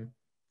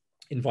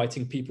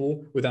inviting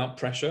people without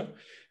pressure.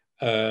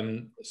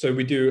 So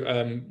we do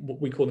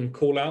what we call them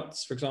call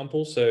outs, for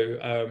example. So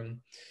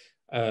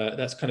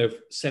that's kind of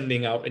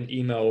sending out an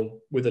email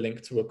with a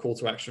link to a call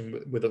to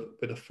action with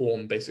a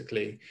form,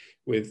 basically,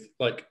 with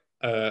like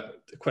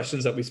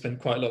questions that we spend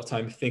quite a lot of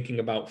time thinking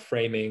about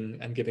framing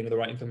and giving the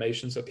right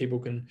information so people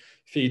can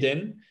feed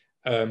in.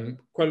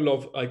 Quite a lot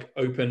of like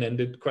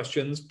open-ended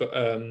questions,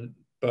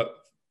 but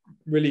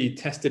really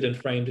tested and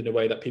framed in a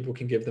way that people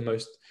can give the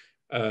most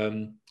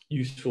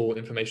useful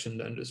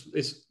information and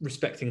is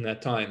respecting their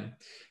time.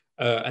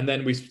 And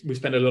then we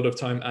spend a lot of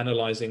time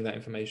analyzing that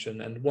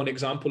information. And one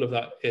example of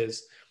that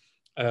is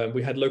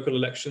we had local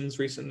elections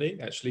recently,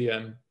 actually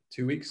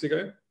 2 weeks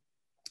ago.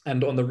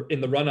 And in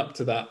the run up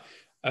to that,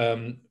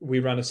 we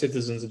ran a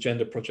citizens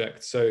agenda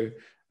project. So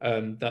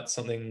that's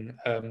something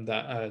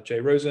that Jay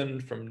Rosen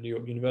from New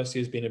York University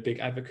has been a big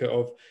advocate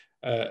of,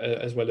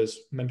 as well as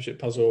Membership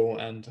Puzzle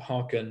and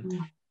Hearken.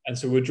 Mm. And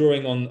so we're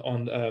drawing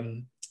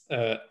on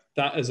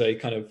that as a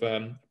kind of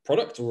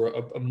product or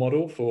a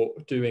model for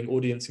doing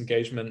audience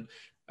engagement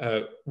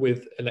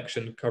with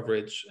election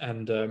coverage.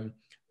 And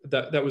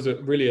that was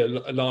really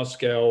a large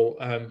scale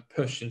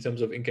push in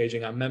terms of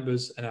engaging our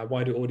members and our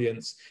wider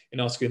audience in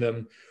asking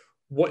them,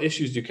 what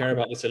issues do you care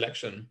about this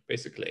election,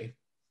 basically?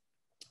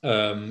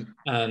 And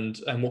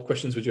what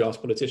questions would you ask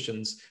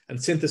politicians,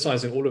 and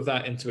synthesizing all of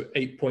that into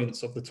 8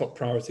 points of the top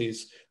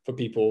priorities for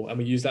people. And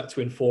we use that to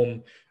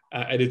inform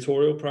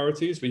editorial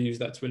priorities. We use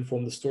that to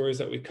inform the stories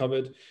that we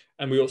covered.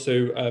 And we also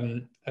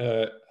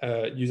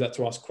use that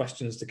to ask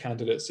questions to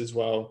candidates as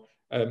well,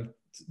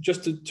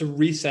 just to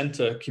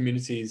recenter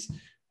communities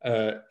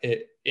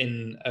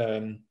in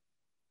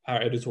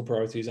our editorial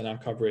priorities and our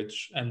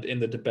coverage and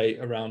in the debate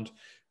around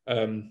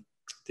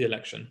the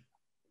election.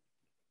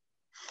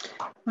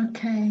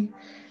 Okay.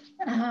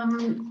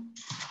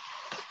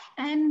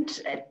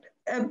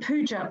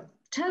 Pooja,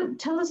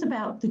 tell us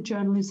about the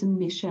journalism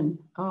mission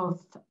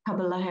of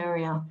Khabar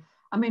Lahariya.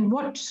 I mean,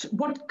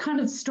 what kind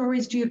of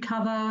stories do you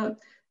cover?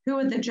 Who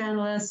are the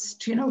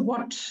journalists? You know,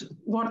 what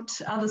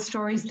are the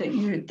stories that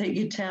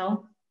you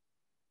tell?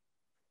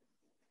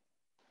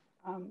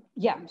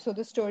 Yeah, so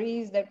the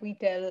stories that we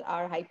tell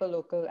are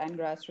hyper-local and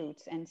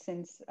grassroots. And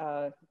since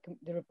the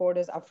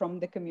reporters are from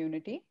the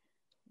community,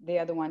 they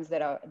are the ones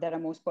that are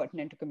most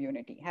pertinent to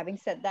community. Having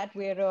said that,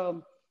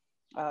 we're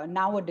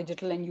now a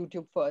digital and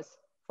YouTube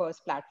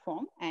first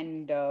platform.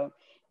 And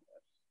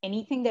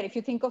anything that, if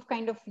you think of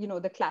kind of, you know,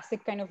 the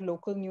classic kind of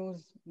local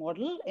news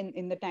model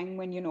in the time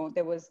when, you know,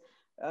 there was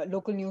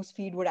local news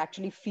feed would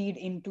actually feed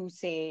into,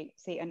 say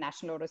a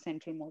national or a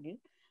central model.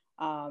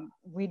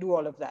 We do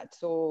all of that.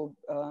 So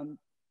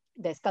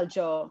there's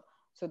culture.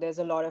 So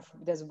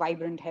there's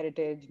vibrant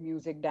heritage,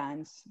 music,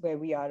 dance, where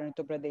we are in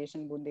Uttar Pradesh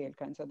and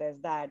Bundelkhand. So there's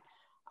that.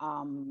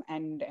 And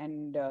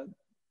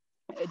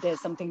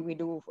there's something we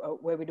do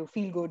where we do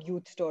feel-good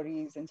youth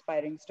stories,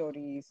 inspiring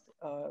stories.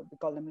 We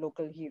call them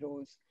local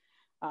heroes.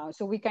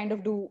 So we kind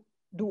of do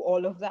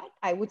all of that.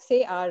 I would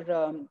say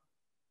our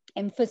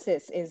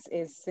emphasis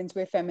is since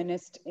we're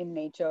feminist in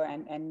nature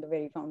and the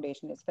very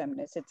foundation is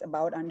feminist, it's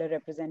about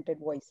underrepresented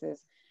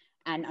voices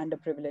and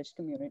underprivileged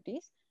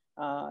communities.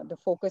 The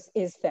focus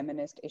is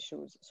feminist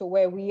issues. So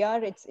where we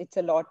are, it's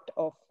a lot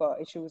of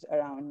issues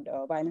around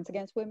violence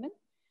against women.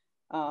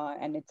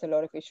 And it's a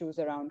lot of issues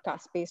around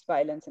caste-based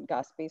violence and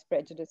caste-based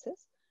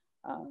prejudices.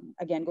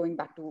 Again, going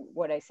back to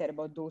what I said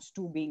about those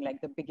two being like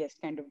the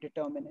biggest kind of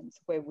determinants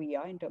where we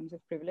are in terms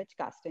of privilege,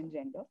 caste and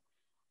gender.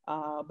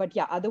 But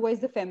yeah, otherwise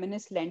the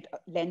feminist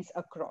lens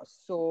across.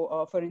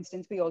 So for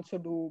instance, we also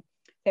do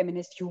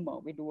feminist humor.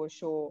 We do a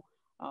show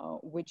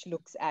which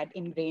looks at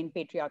ingrained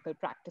patriarchal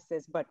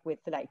practices, but with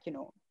like, you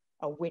know,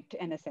 a wit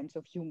and a sense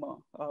of humor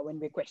when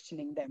we're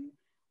questioning them.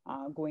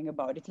 Going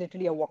about. It's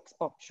literally a vox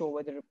pop show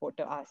where the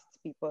reporter asks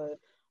people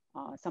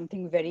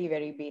something very,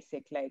 very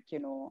basic, like, you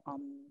know,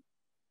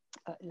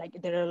 like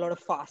there are a lot of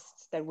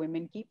fasts that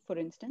women keep, for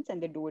instance,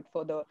 and they do it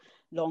for the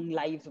long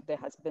lives of their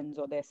husbands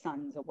or their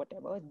sons or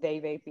whatever. It's very,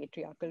 very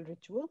patriarchal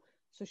ritual.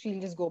 So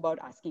she'll just go about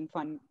asking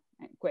fun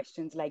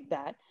questions like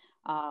that,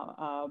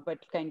 but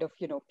kind of,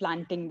 you know,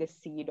 planting the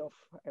seed of,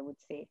 I would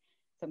say,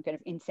 some kind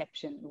of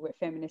inception,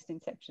 feminist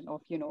inception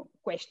of, you know,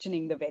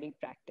 questioning the very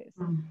practice.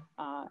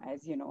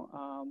 As, you know,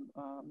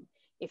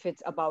 if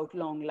it's about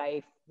long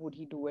life, would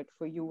he do it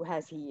for you?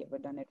 Has he ever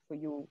done it for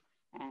you?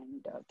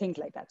 And things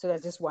like that. So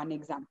that's just one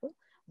example,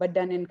 but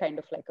done in kind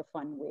of like a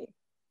fun way.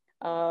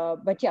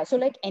 But yeah, so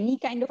like any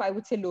kind of, I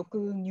would say,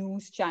 local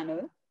news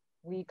channel,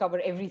 we cover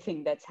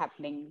everything that's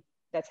happening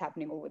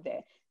over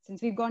there.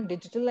 Since we've gone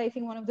digital, I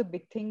think one of the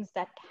big things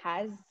that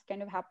has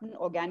kind of happened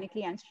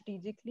organically and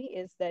strategically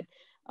is that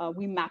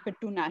we map it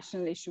to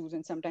national issues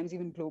and sometimes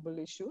even global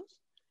issues.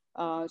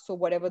 So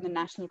whatever the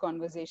national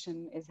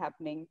conversation is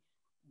happening,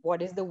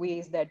 what is the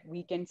ways that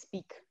we can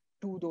speak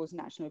to those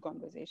national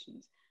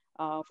conversations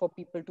for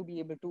people to be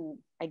able to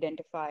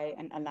identify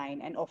and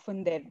align? And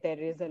often there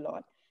is a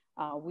lot.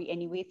 We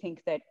anyway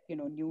think that, you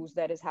know, news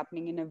that is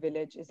happening in a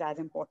village is as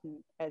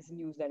important as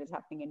news that is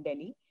happening in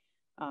Delhi.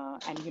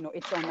 And, you know,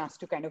 it's on us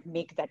to kind of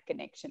make that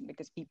connection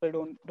because people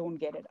don't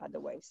get it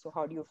otherwise. So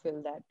how do you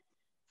fill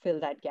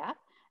that gap?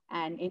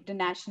 And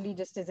internationally,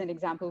 just as an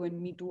example,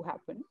 when Me Too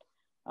happened,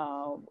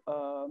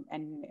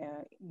 and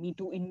Me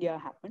Too India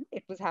happened,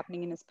 it was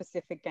happening in a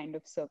specific kind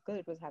of circle.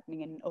 It was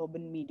happening in an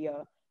urban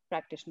media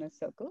practitioner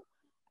circle.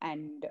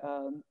 And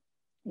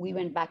we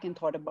went back and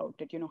thought about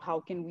it, you know,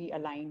 how can we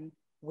align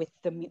with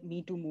the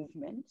Me Too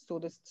movement so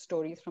the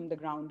stories from the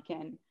ground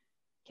can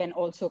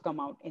also come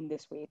out in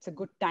this way. It's a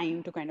good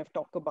time to kind of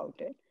talk about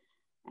it.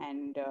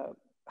 And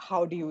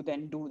how do you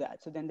then do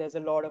that? So then there's a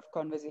lot of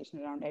conversation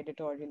around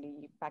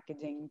editorially,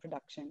 packaging,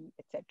 production,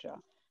 etc.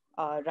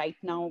 Right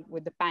now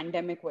with the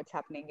pandemic, what's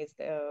happening is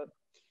the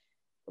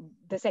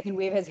second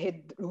wave has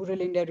hit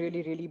rural India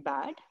really, really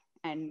bad.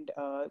 And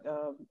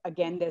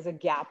again, there's a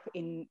gap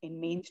in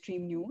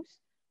mainstream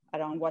news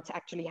around what's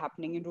actually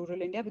happening in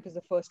rural India, because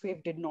the first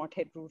wave did not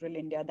hit rural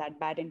India that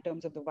bad in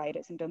terms of the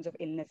virus, in terms of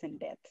illness and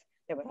death.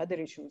 There were other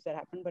issues that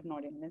happened, but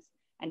not illness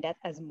and death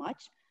as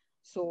much.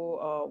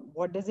 So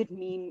what does it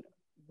mean?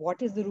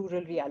 What is the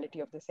rural reality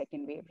of the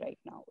second wave right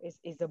now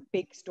is a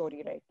big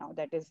story right now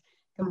that is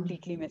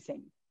completely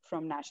missing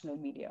from national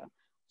media.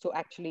 So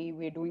actually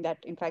we're doing that.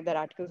 In fact, that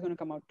article is going to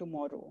come out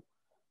tomorrow.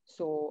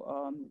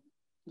 So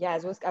yeah,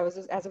 as I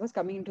was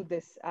coming into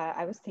this,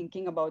 I was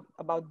thinking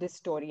about this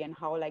story and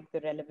how, like, the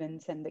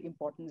relevance and the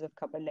importance of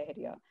Khabar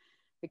Lahariya,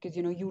 because,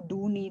 you know, you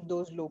do need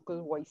those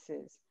local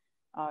voices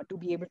to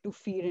be able to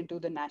feed into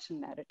the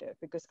national narrative,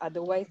 because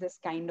otherwise this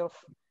kind of,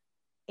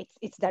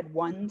 it's that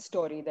one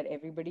story that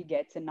everybody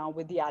gets. And now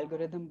with the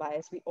algorithm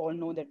bias, we all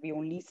know that we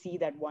only see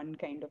that one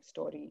kind of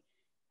story.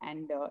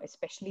 And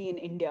especially in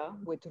India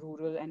with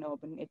rural and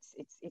urban, it's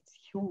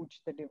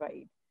huge, the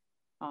divide.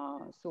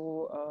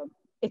 So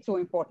it's so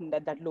important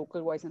that that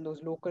local voice and those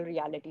local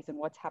realities and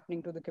what's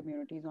happening to the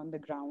communities on the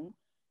ground,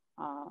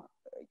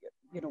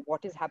 you know,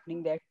 what is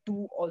happening there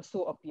to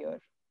also appear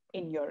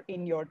in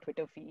your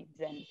Twitter feeds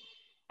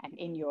and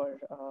in your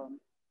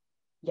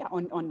yeah,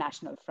 on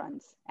national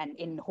fronts and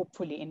in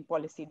hopefully in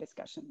policy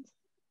discussions.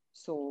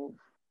 So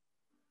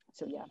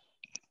yeah,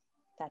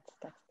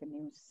 that's the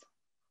news.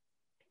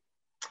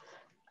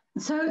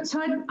 So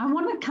I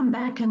want to come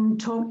back and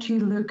talk to you,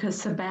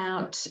 Lucas,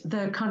 about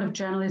the kind of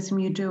journalism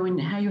you do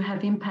and how you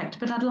have impact.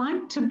 But I'd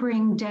like to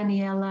bring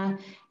Daniele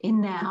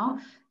in now.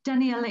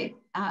 Daniele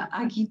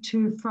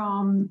Arghittu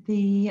from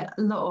the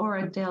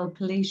Lahariya del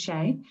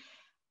Pellice.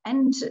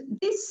 And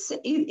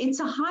it's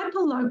a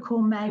hyper-local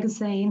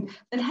magazine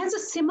that has a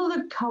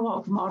similar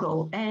co-op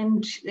model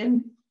and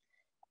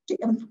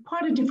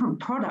quite a different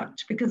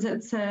product, because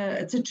it's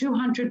a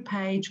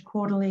 200-page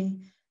quarterly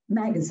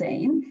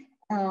magazine,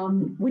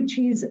 which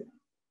is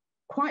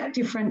quite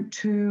different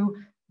to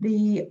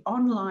the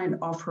online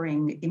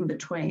offering in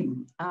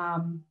between.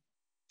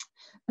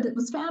 But it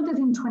was founded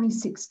in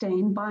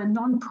 2016 by a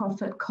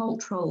non-profit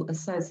cultural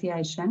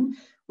association,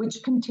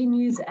 which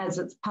continues as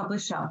its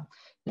publisher.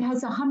 It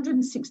has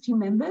 160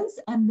 members,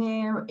 and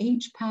they're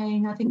each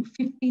paying, I think,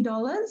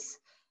 $50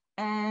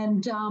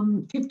 and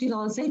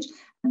 $50 each.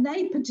 And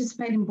they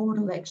participate in board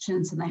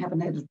elections and they have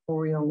an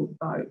editorial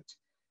vote.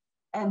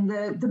 And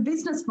the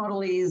business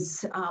model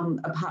is,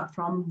 apart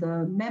from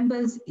the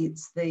members,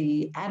 it's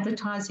the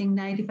advertising,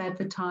 native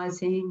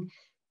advertising.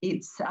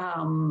 It's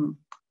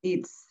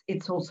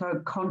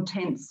also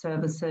content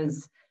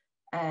services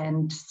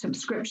and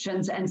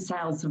subscriptions and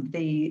sales of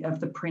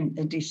the print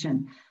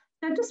edition.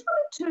 I just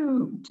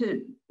wanted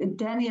to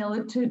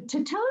Daniele, to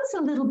tell us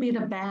a little bit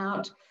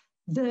about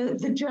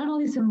the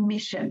journalism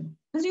mission,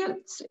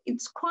 because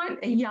it's quite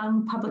a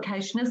young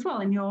publication as well,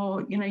 and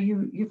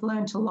you've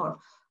learned a lot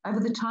over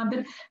the time,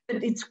 but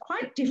it's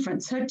quite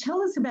different. So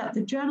tell us about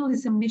the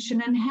journalism mission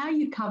and how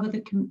you cover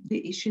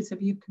the issues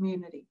of your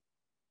community.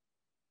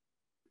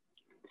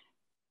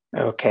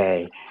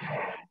 Okay.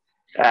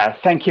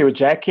 Thank you,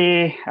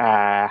 Jackie.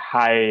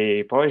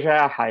 Hi,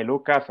 Pooja. Hi,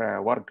 Lucas.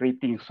 Warm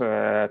greetings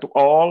to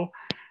all.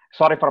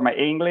 Sorry for my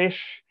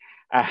English.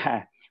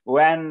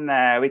 When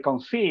we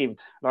conceived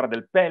Lahariya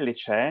del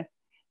Pellice,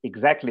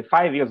 exactly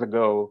 5 years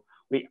ago,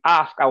 we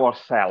asked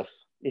ourselves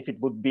if it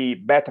would be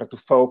better to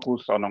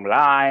focus on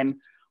online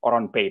or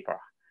on paper.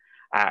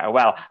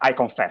 Well, I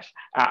confess,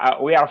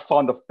 we are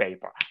fond of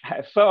paper.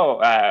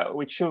 So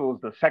we choose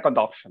the second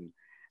option,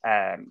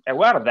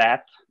 aware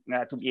that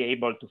to be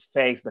able to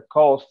face the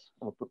costs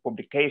of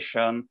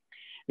publication,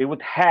 we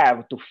would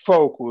have to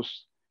focus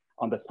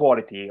on the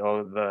quality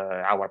of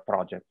our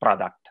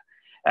product.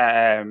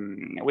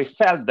 we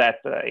felt that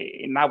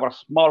in our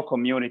small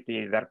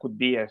community, there could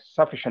be a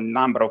sufficient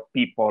number of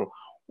people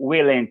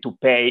willing to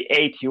pay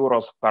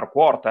 €8 per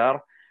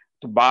quarter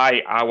to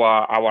buy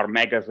our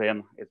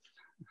magazine.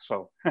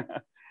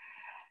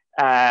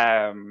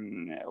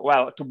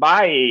 Well, to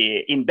buy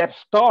in-depth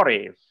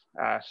stories,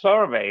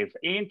 surveys,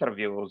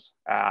 interviews,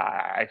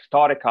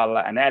 historical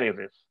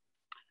analysis.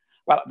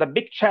 Well, the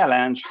big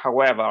challenge,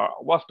 however,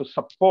 was to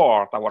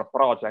support our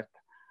project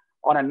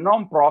on a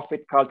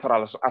non-profit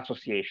cultural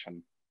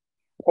association,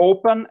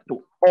 open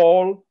to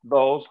all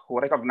those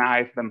who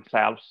recognize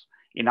themselves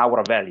in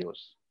our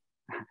values.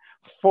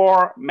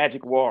 4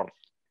 magic words: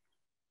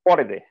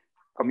 quality,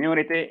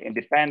 community,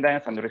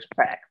 independence, and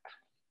respect.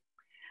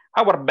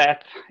 Our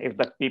bet is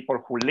that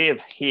people who live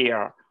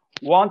here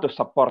want to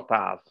support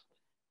us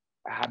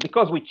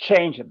because we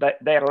change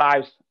their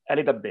lives a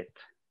little bit.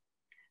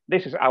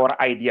 This is our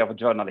idea of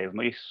journalism.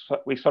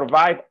 We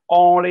survive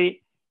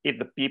only if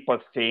the people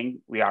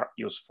think we are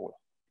useful.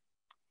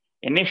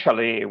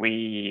 Initially,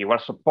 we were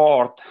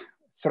support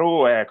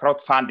through a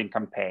crowdfunding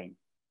campaign,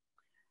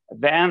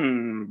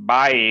 then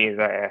by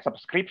the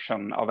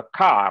subscription of a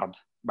card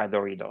by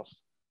the readers.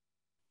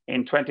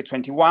 In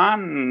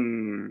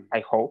 2021,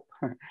 I hope,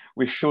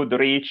 we should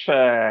reach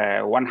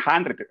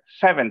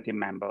 170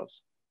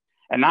 members,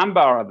 a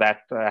number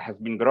that has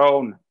been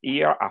grown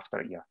year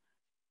after year.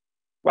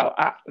 Well,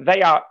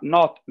 they are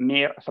not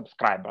mere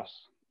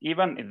subscribers,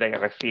 even if they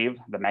receive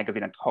the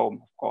magazine at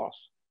home, of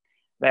course.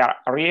 They are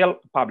real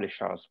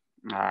publishers.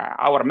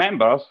 Our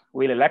members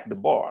will elect the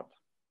board.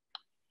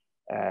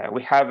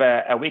 We have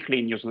a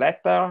weekly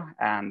newsletter,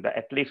 and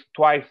at least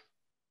twice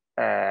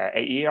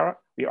a year,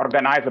 we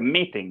organize a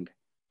meeting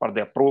for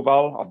the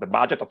approval of the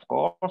budget, of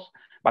course,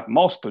 but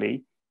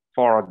mostly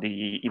for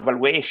the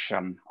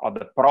evaluation of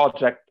the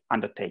project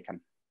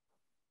undertaken.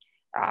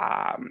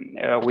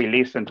 We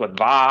listen to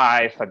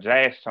advice,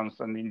 suggestions,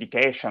 and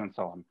indications, and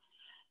so on.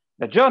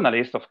 The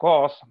journalists, of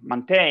course,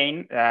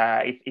 maintain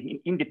its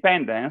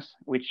independence,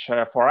 which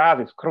for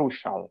us is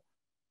crucial.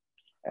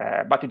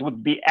 But it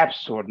would be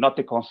absurd not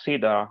to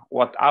consider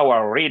what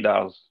our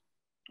readers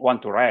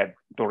want to read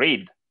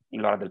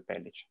in L'Ora del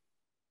Pellice.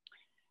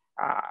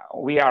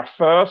 We are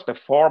first and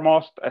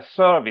foremost a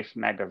service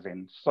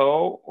magazine,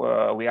 so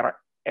we are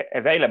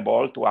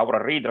available to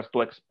our readers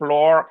to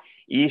explore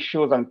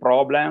issues and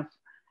problems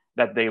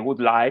that they would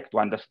like to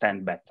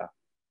understand better.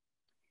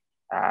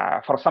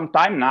 For some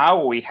time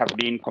now, we have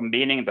been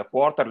combining the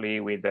quarterly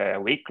with a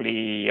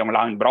weekly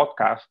online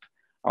broadcast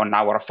on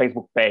our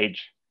Facebook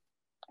page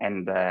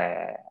and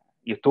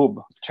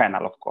YouTube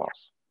channel, of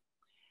course.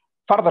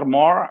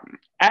 Furthermore,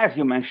 as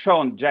you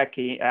mentioned,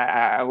 Jackie,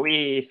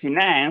 we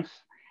finance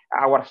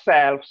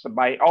ourselves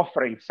by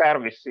offering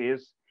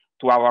services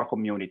to our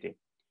community,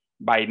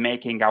 by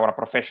making our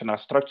professional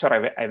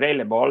structure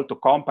available to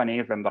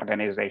companies and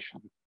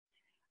organizations.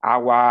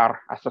 Our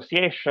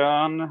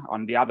association,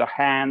 on the other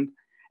hand,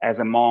 has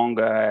among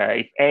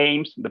its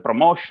aims the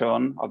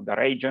promotion of the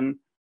region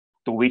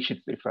to which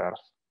it refers.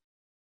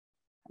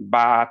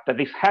 But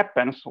this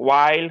happens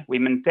while we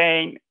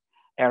maintain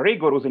a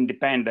rigorous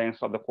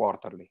independence of the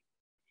quarterly.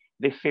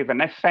 This is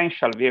an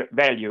essential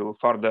value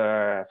for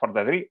the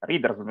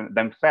readers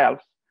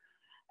themselves,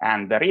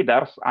 and the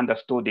readers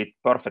understood it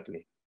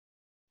perfectly.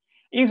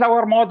 Is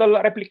our model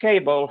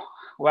replicable?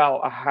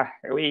 Well,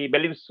 we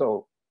believe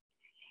so.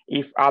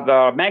 If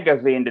other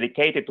magazines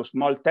dedicated to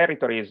small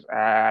territories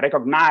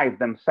recognize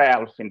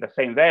themselves in the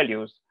same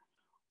values,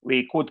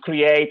 we could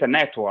create a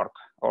network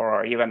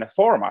or even a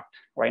format.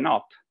 Why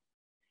not?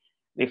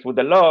 This would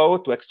allow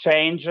to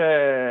exchange,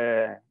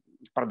 this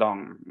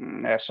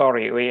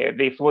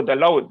would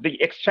allow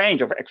the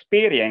exchange of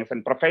experience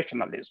and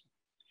professionalism,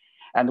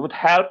 and would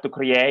help to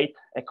create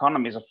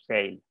economies of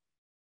scale.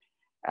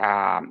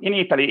 In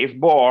Italy is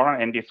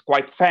born, and is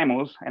quite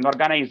famous, an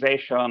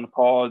organization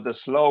called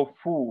Slow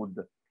Food,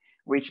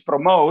 which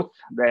promotes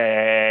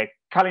the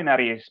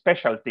culinary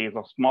specialties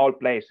of small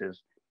places.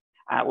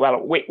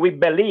 Well, we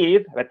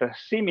believe that a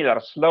similar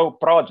slow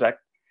project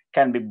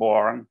can be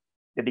born,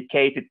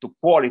 dedicated to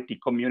quality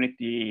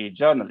community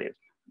journalism.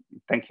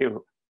 Thank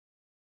you.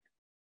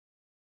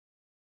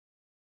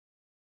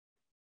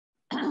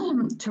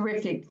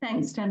 Terrific,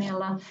 thanks,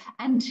 Daniele.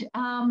 And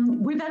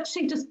we've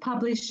actually just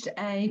published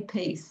a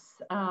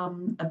piece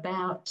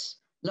about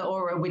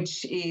Lahariya,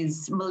 which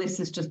is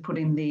Melissa's just put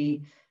in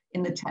the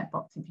chat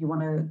box if you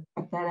want to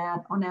check that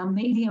out on our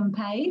Medium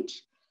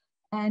page.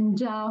 And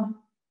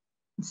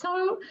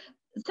so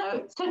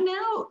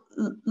now,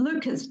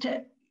 Lucas,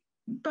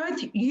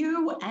 both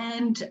you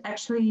and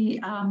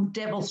actually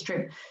Devil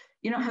Strip,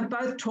 have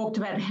both talked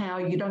about how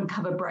you don't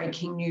cover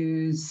breaking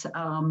news.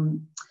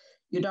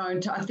 You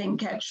don't, I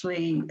think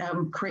actually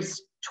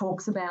Chris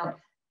talks about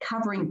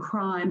covering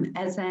crime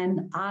as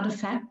an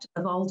artifact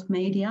of old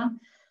media.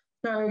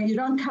 So you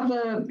don't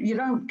cover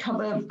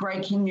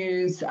breaking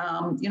news.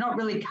 You're not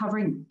really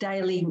covering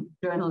daily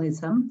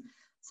journalism.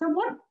 So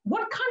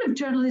what kind of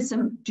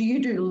journalism do you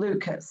do,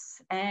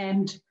 Lucas?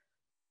 And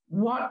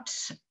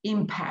what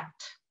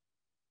impact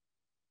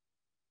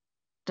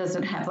does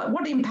it have? Like,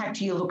 what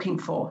impact are you looking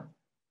for?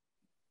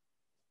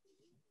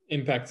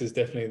 Impact is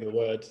definitely the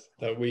word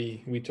that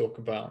we talk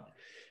about.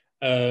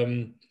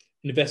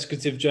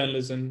 Investigative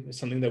journalism is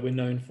something that we're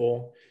known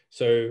for.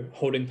 So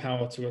holding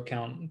power to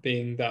account,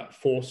 being that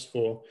force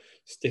for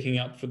sticking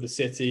up for the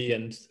city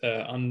and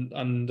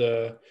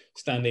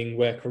understanding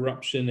where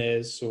corruption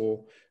is,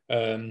 or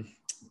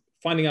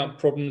finding out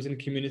problems in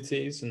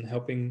communities and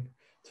helping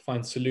to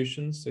find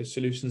solutions. So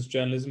solutions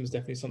journalism is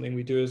definitely something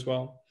we do as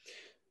well.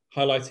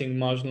 Highlighting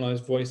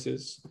marginalized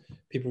voices.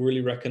 People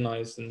really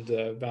recognize and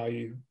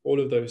value all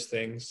of those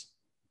things.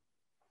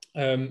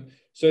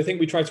 So I think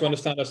we try to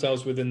understand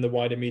ourselves within the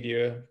wider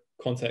media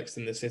context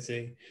in the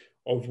city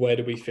of where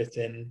do we fit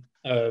in,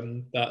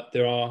 that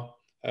there are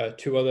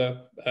 2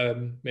 other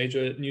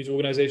major news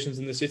organizations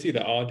in the city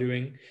that are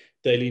doing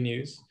daily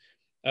news.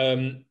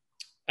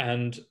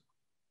 And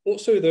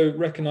also though,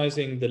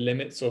 recognizing the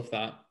limits of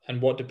that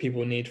and what do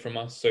people need from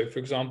us. So for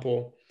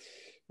example,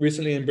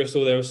 recently in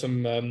Bristol, there were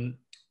some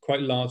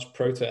quite large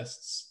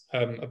protests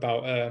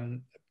about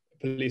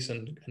police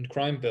and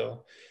crime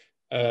bill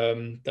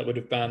that would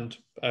have banned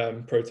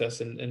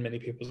protests in many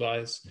people's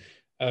eyes.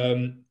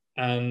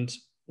 And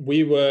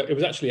it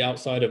was actually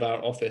outside of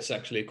our office,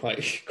 actually,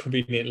 quite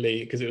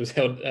conveniently, because it was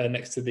held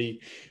next to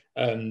the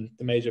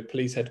major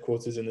police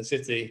headquarters in the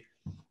city.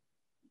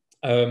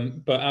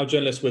 But our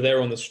journalists were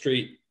there on the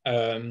street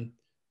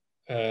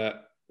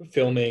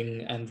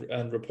filming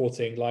and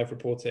reporting, live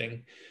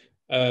reporting.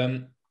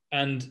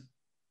 And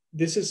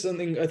this is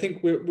something I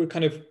think we're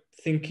kind of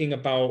thinking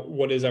about,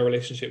 what is our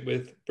relationship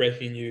with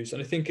breaking news?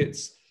 And I think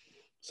it's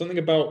something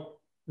about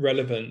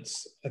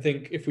relevance. I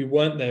think if we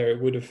weren't there,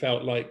 it would have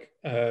felt like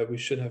we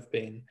should have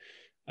been.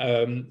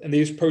 And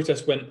these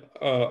protests went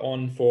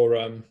on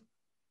for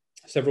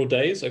several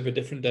days, over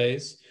different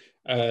days.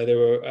 They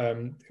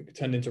were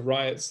turned into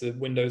riots, the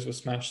windows were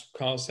smashed,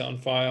 cars set on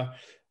fire.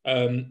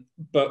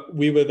 But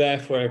we were there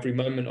for every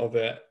moment of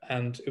it.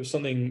 And it was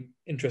something,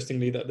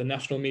 interestingly, that the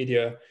national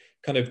media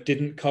kind of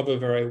didn't cover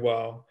very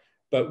well,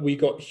 but we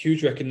got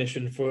huge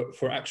recognition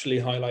for actually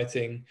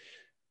highlighting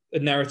a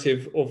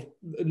narrative of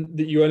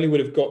that you only would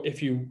have got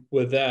if you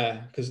were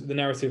there, because the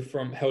narrative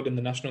held in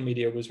the national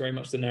media was very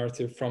much the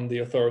narrative from the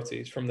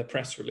authorities, from the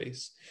press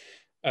release.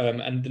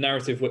 And the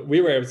narrative what we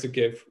were able to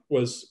give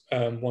was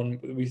one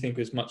we think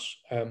was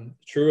much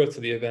truer to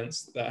the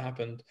events that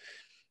happened.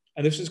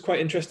 And this was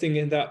quite interesting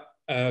in that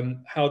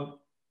how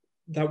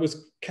that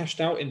was cashed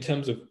out in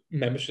terms of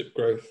membership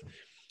growth.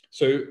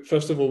 So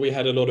first of all, we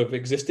had a lot of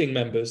existing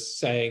members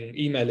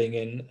emailing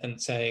in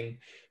and saying,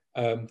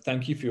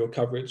 thank you for your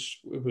coverage.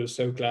 We were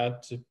so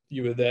glad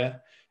you were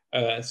there.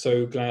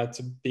 So glad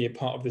to be a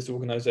part of this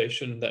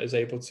organization that is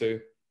able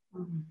to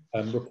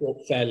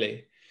report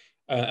fairly.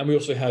 And we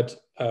also had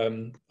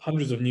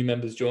hundreds of new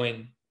members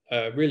join,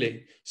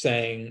 really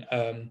saying,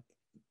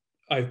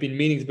 I've been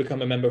meaning to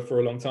become a member for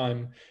a long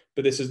time,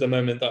 but this is the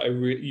moment that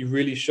you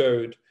really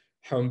showed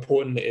how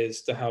important it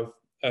is to have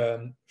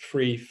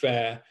free,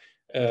 fair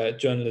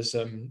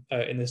journalism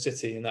in the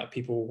city, and that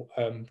people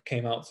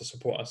came out to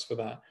support us for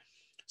that.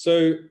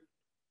 So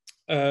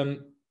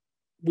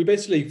we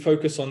basically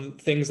focus on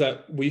things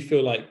that we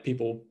feel like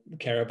people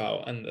care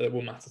about and that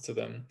will matter to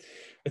them.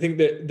 I think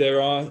that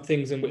there are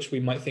things in which we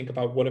might think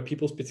about what are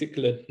people's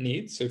particular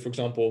needs. So for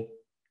example,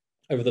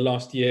 over the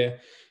last year,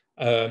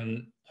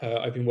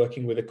 I've been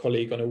working with a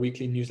colleague on a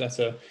weekly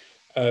newsletter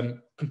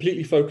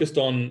completely focused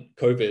on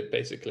COVID,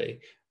 basically.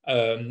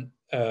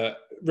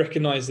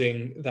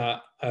 Recognizing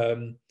that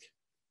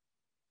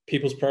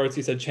people's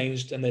priorities had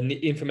changed and their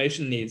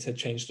information needs had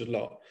changed a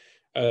lot.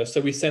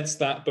 So we sensed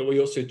that, but we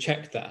also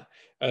checked that.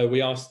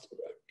 We asked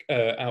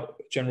our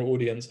general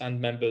audience and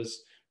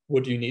members,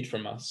 what do you need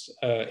from us?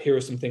 Here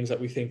are some things that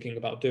we're thinking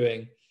about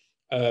doing.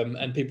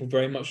 And people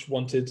very much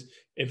wanted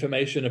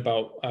information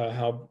about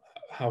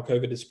how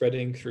COVID is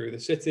spreading through the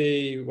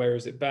city. Where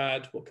is it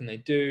bad? What can they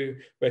do?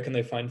 Where can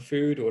they find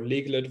food or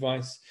legal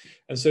advice?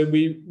 And so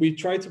we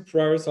try to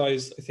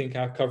prioritize, I think,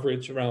 our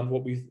coverage around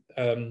what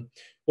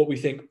we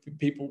think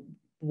people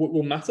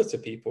will matter to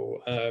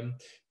people,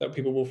 that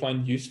people will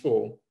find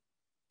useful,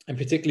 and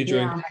particularly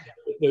during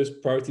those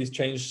priorities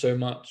change so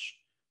much.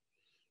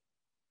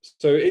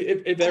 So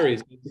it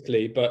varies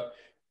basically, but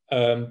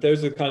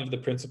those are kind of the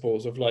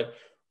principles of like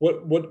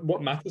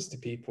what matters to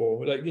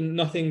people, like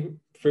nothing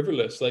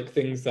frivolous, like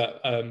things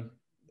that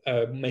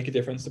make a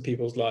difference to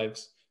people's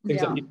lives,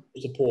 things that people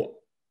support.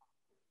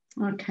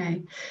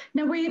 Okay,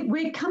 now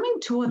we're coming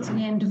towards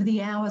the end of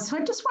the hour, so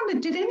I just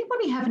wondered, did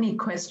anybody have any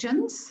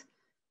questions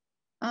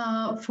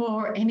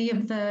for any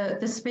of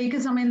the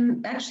speakers? I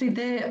mean,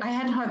 actually, I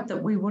had hoped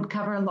that we would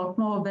cover a lot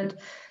more, but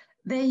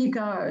there you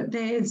go.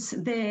 There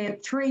are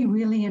 3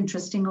 really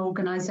interesting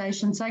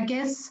organisations. I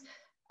guess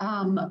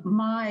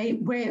my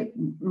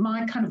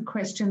kind of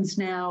questions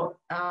now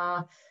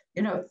are,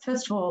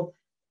 first of all,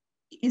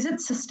 is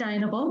it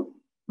sustainable?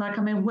 Like,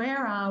 I mean,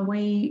 where are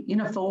we,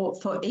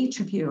 for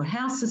each of you?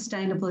 How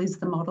sustainable is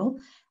the model?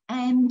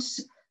 And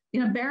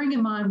bearing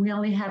in mind we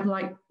only have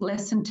like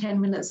less than 10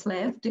 minutes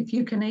left, if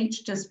you can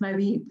each just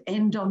maybe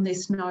end on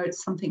this note,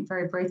 something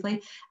very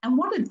briefly. And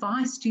what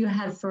advice do you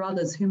have for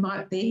others who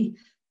might be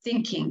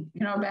thinking,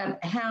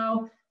 about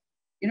how,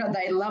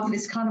 they love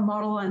this kind of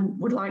model and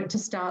would like to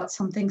start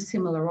something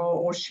similar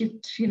or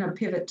shift,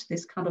 pivot to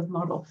this kind of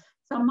model?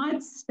 So I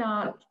might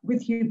start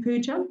with you,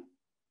 Pooja.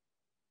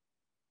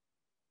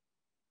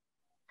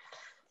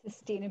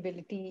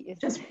 Sustainability is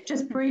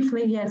just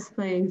briefly, yes,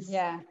 please.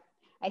 Yeah,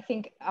 I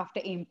think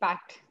after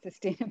impact,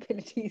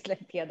 sustainability is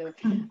like the other.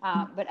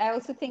 But I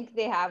also think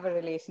they have a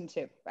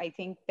relationship. I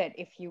think that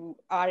if you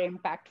are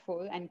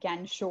impactful and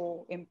can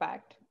show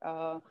impact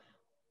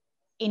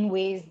in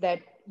ways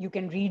that you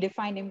can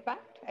redefine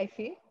impact, I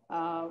feel,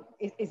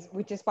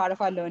 which is part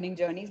of our learning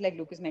journeys, like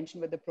Lucas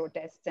mentioned with the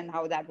protests and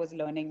how that was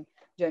learning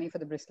journey for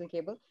the Bristol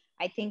cable.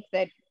 I think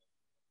that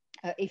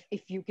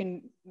if you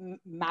can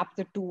map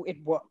the two,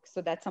 it works.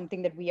 So that's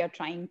something that we are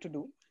trying to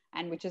do.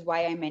 And which is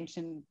why I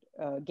mentioned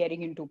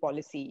getting into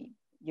policy,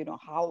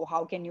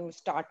 how can you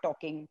start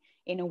talking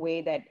in a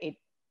way that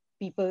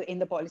people in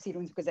the policy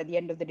rooms, because at the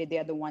end of the day, they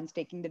are the ones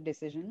taking the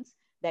decisions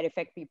that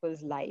affect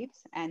people's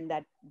lives and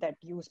that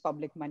use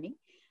public money.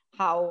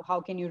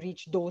 How can you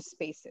reach those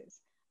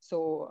spaces?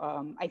 So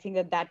I think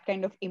that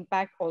kind of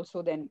impact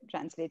also then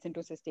translates into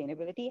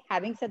sustainability.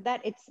 Having said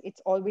that,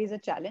 it's always a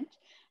challenge.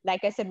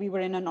 Like I said, we were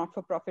in a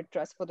not-for-profit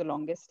trust for the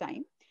longest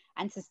time.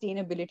 And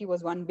sustainability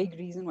was one big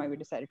reason why we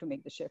decided to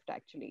make the shift,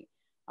 actually.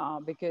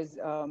 Because,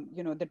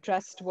 the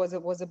trust was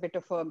a bit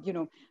of a,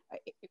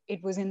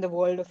 it was in the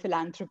world of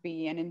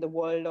philanthropy and in the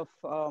world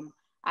of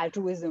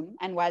altruism.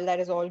 And while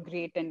that is all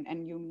great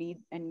and you need,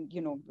 and,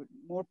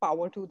 more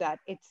power to that,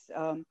 it's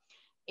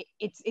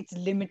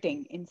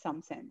limiting in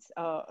some sense.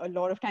 A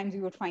lot of times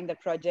you would find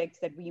that projects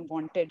that we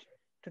wanted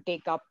to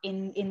take up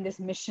in this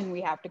mission,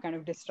 we have to kind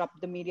of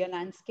disrupt the media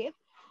landscape,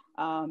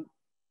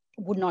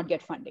 would not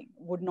get funding,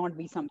 would not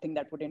be something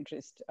that would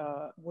interest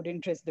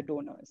the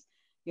donors,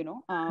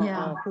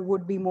 who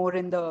would be more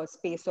in the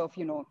space of,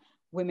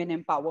 women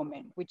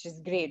empowerment, which is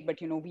great,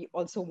 but, we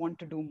also want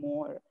to do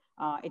more.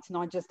 It's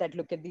not just that,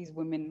 look at these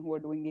women who are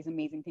doing these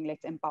amazing things,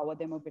 let's empower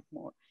them a bit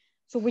more.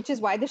 So which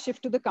is why the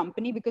shift to the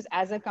company, because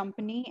as a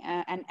company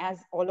and as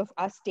all of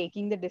us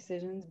taking the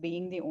decisions,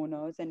 being the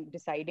owners and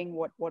deciding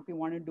what we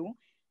want to do,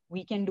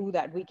 we can do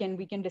that. We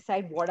can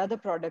decide what are the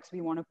products we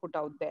want to put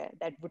out there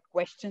that would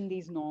question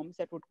these norms,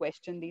 that would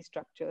question these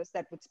structures,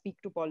 that would speak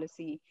to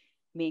policy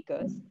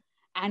makers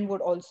and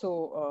would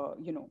also,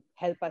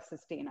 help us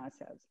sustain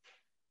ourselves.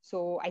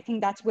 So I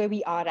think that's where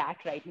we are at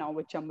right now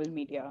with Chambal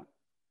Media,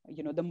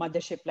 the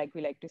mothership, like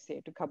we like to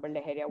say, to Khabar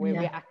Lahariya, where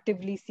we're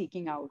actively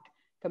seeking out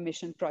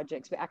commission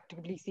projects. We're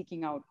actively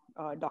seeking out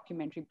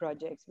documentary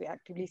projects. We're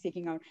actively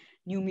seeking out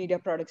new media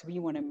products we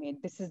want to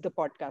make. This is the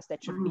podcast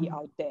that should be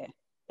out there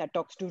that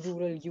talks to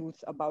rural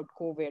youth about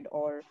COVID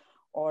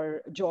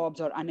or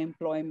jobs or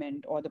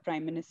unemployment or the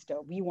prime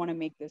minister. We want to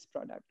make this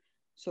product.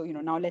 So,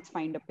 now let's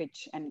find a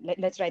pitch and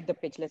let's write the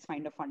pitch. Let's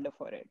find a funder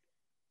for it.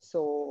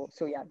 So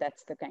yeah,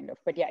 that's the kind of,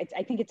 but yeah,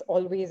 I think it's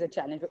always a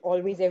challenge. We're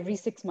always every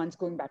 6 months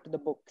going back to the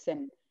books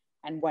and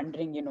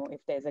wondering, if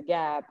there's a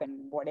gap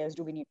and what else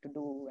do we need to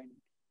do. And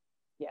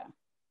yeah.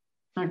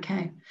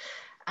 Okay.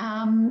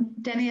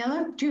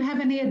 Daniele, do you have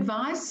any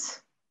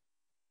advice?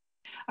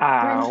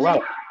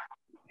 Well,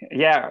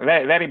 yeah,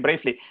 very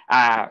briefly.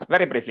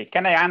 Very briefly.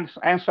 Can I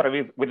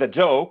answer with a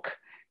joke?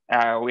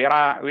 We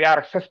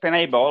are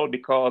sustainable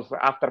because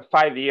after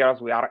 5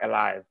 years we are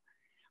alive.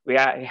 We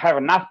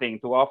have nothing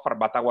to offer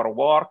but our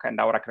work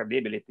and our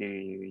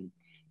credibility.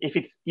 If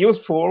it's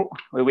useful,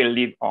 we will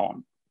live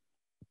on.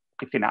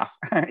 It's enough.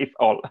 It's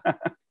all.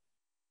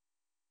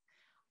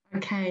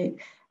 Okay.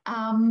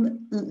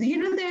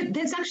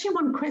 There's actually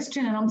one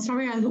question, and I'm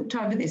sorry I looked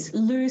over this.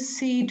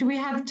 Lucy, do we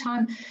have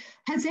time?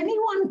 Has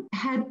anyone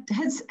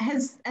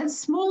as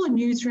smaller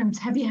newsrooms,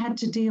 have you had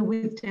to deal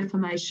with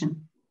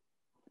defamation?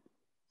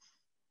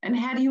 And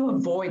how do you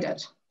avoid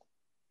it?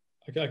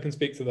 I can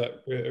speak to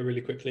that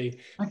really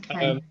quickly.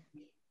 Okay.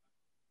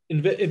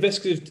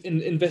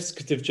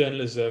 Investigative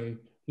journalism,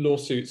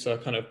 lawsuits are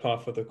kind of par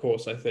for the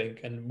course, I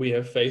think, and we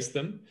have faced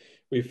them.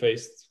 We've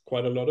faced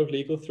quite a lot of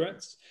legal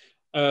threats.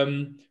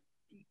 And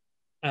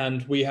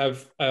we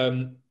have,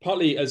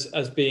 partly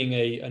as being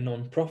a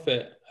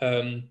non-profit,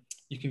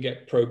 you can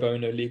get pro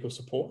bono legal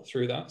support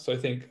through that. So I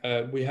think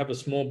we have a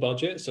small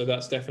budget, so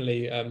that's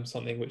definitely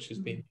something which has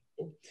been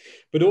useful.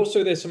 But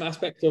also there's some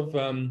aspect of,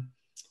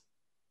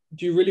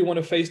 do you really want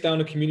to face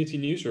down a community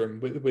newsroom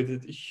with a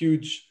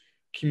huge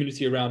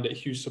community around it,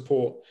 huge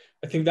support?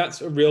 I think that's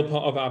a real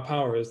part of our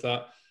power, is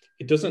that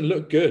it doesn't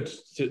look good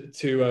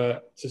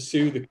to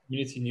sue the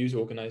community news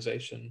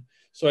organization.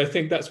 So I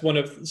think that's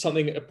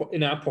something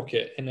in our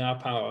pocket, in our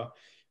power.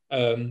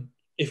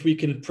 If we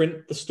can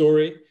print the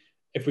story,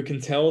 if we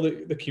can tell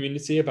the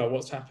community about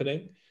what's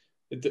happening,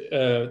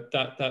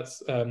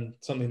 that's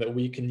something that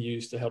we can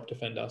use to help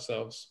defend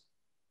ourselves.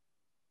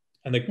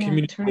 And the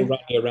community will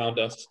rally around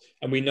us.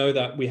 And we know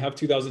that we have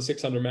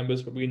 2,600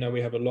 members, but we know we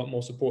have a lot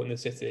more support in the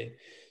city.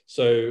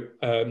 So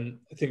I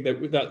think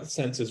that with that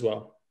sense as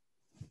well.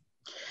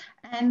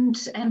 And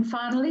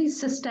finally,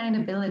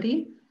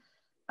 sustainability.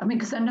 I mean,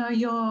 because I know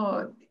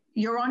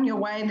you're on your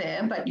way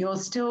there, but you're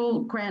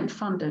still grant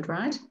funded,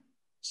 right?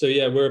 So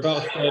yeah, we're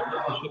about a third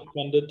membership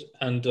funded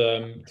and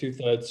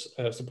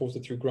 2/3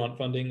 supported through grant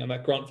funding. And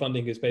that grant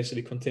funding is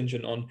basically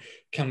contingent on,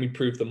 can we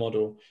prove the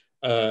model?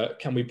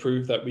 Can we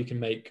prove that we can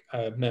make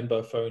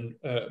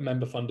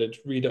member-funded,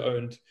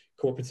 reader-owned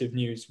cooperative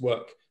news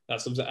work?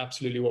 That's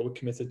absolutely what we're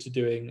committed to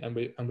doing, and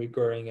we're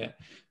growing it.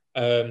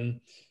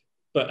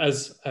 But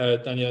as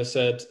Daniele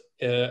said,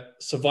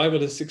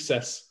 survival is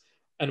success,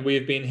 and we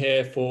have been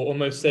here for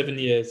almost 7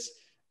 years.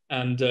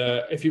 And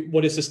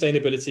what is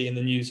sustainability in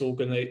the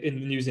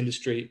news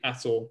industry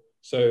at all?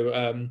 So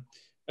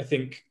I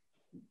think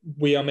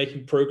we are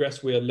making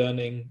progress, we are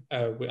learning,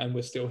 and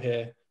we're still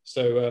here.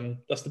 So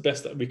that's the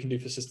best that we can do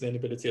for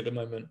sustainability at the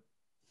moment.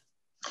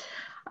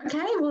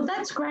 Okay, well,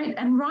 that's great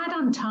and right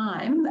on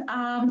time.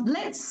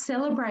 Let's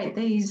celebrate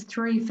these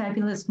 3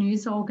 fabulous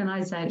news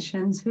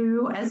organisations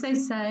who, as they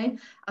say,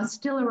 are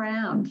still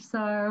around.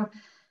 So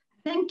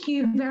thank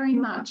you very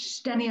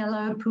much,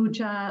 Daniele,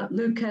 Pooja,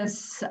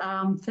 Lucas,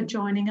 for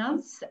joining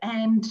us.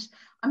 And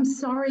I'm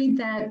sorry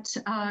that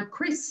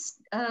Chris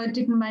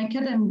didn't make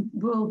it, and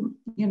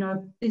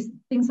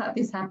things like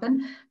this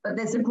happen, but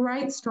there's a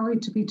great story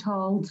to be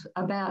told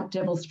about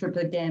Devil Strip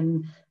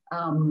again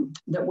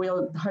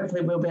that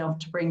hopefully we'll be able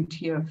to bring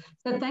to you.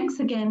 So thanks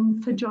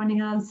again for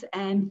joining us,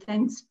 and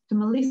thanks to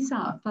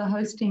Melissa for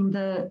hosting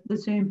the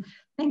Zoom.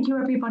 Thank you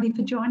everybody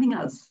for joining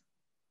us.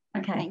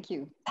 Okay. Thank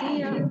you. See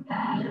you.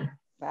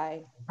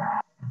 Bye.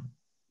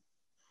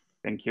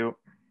 Thank you.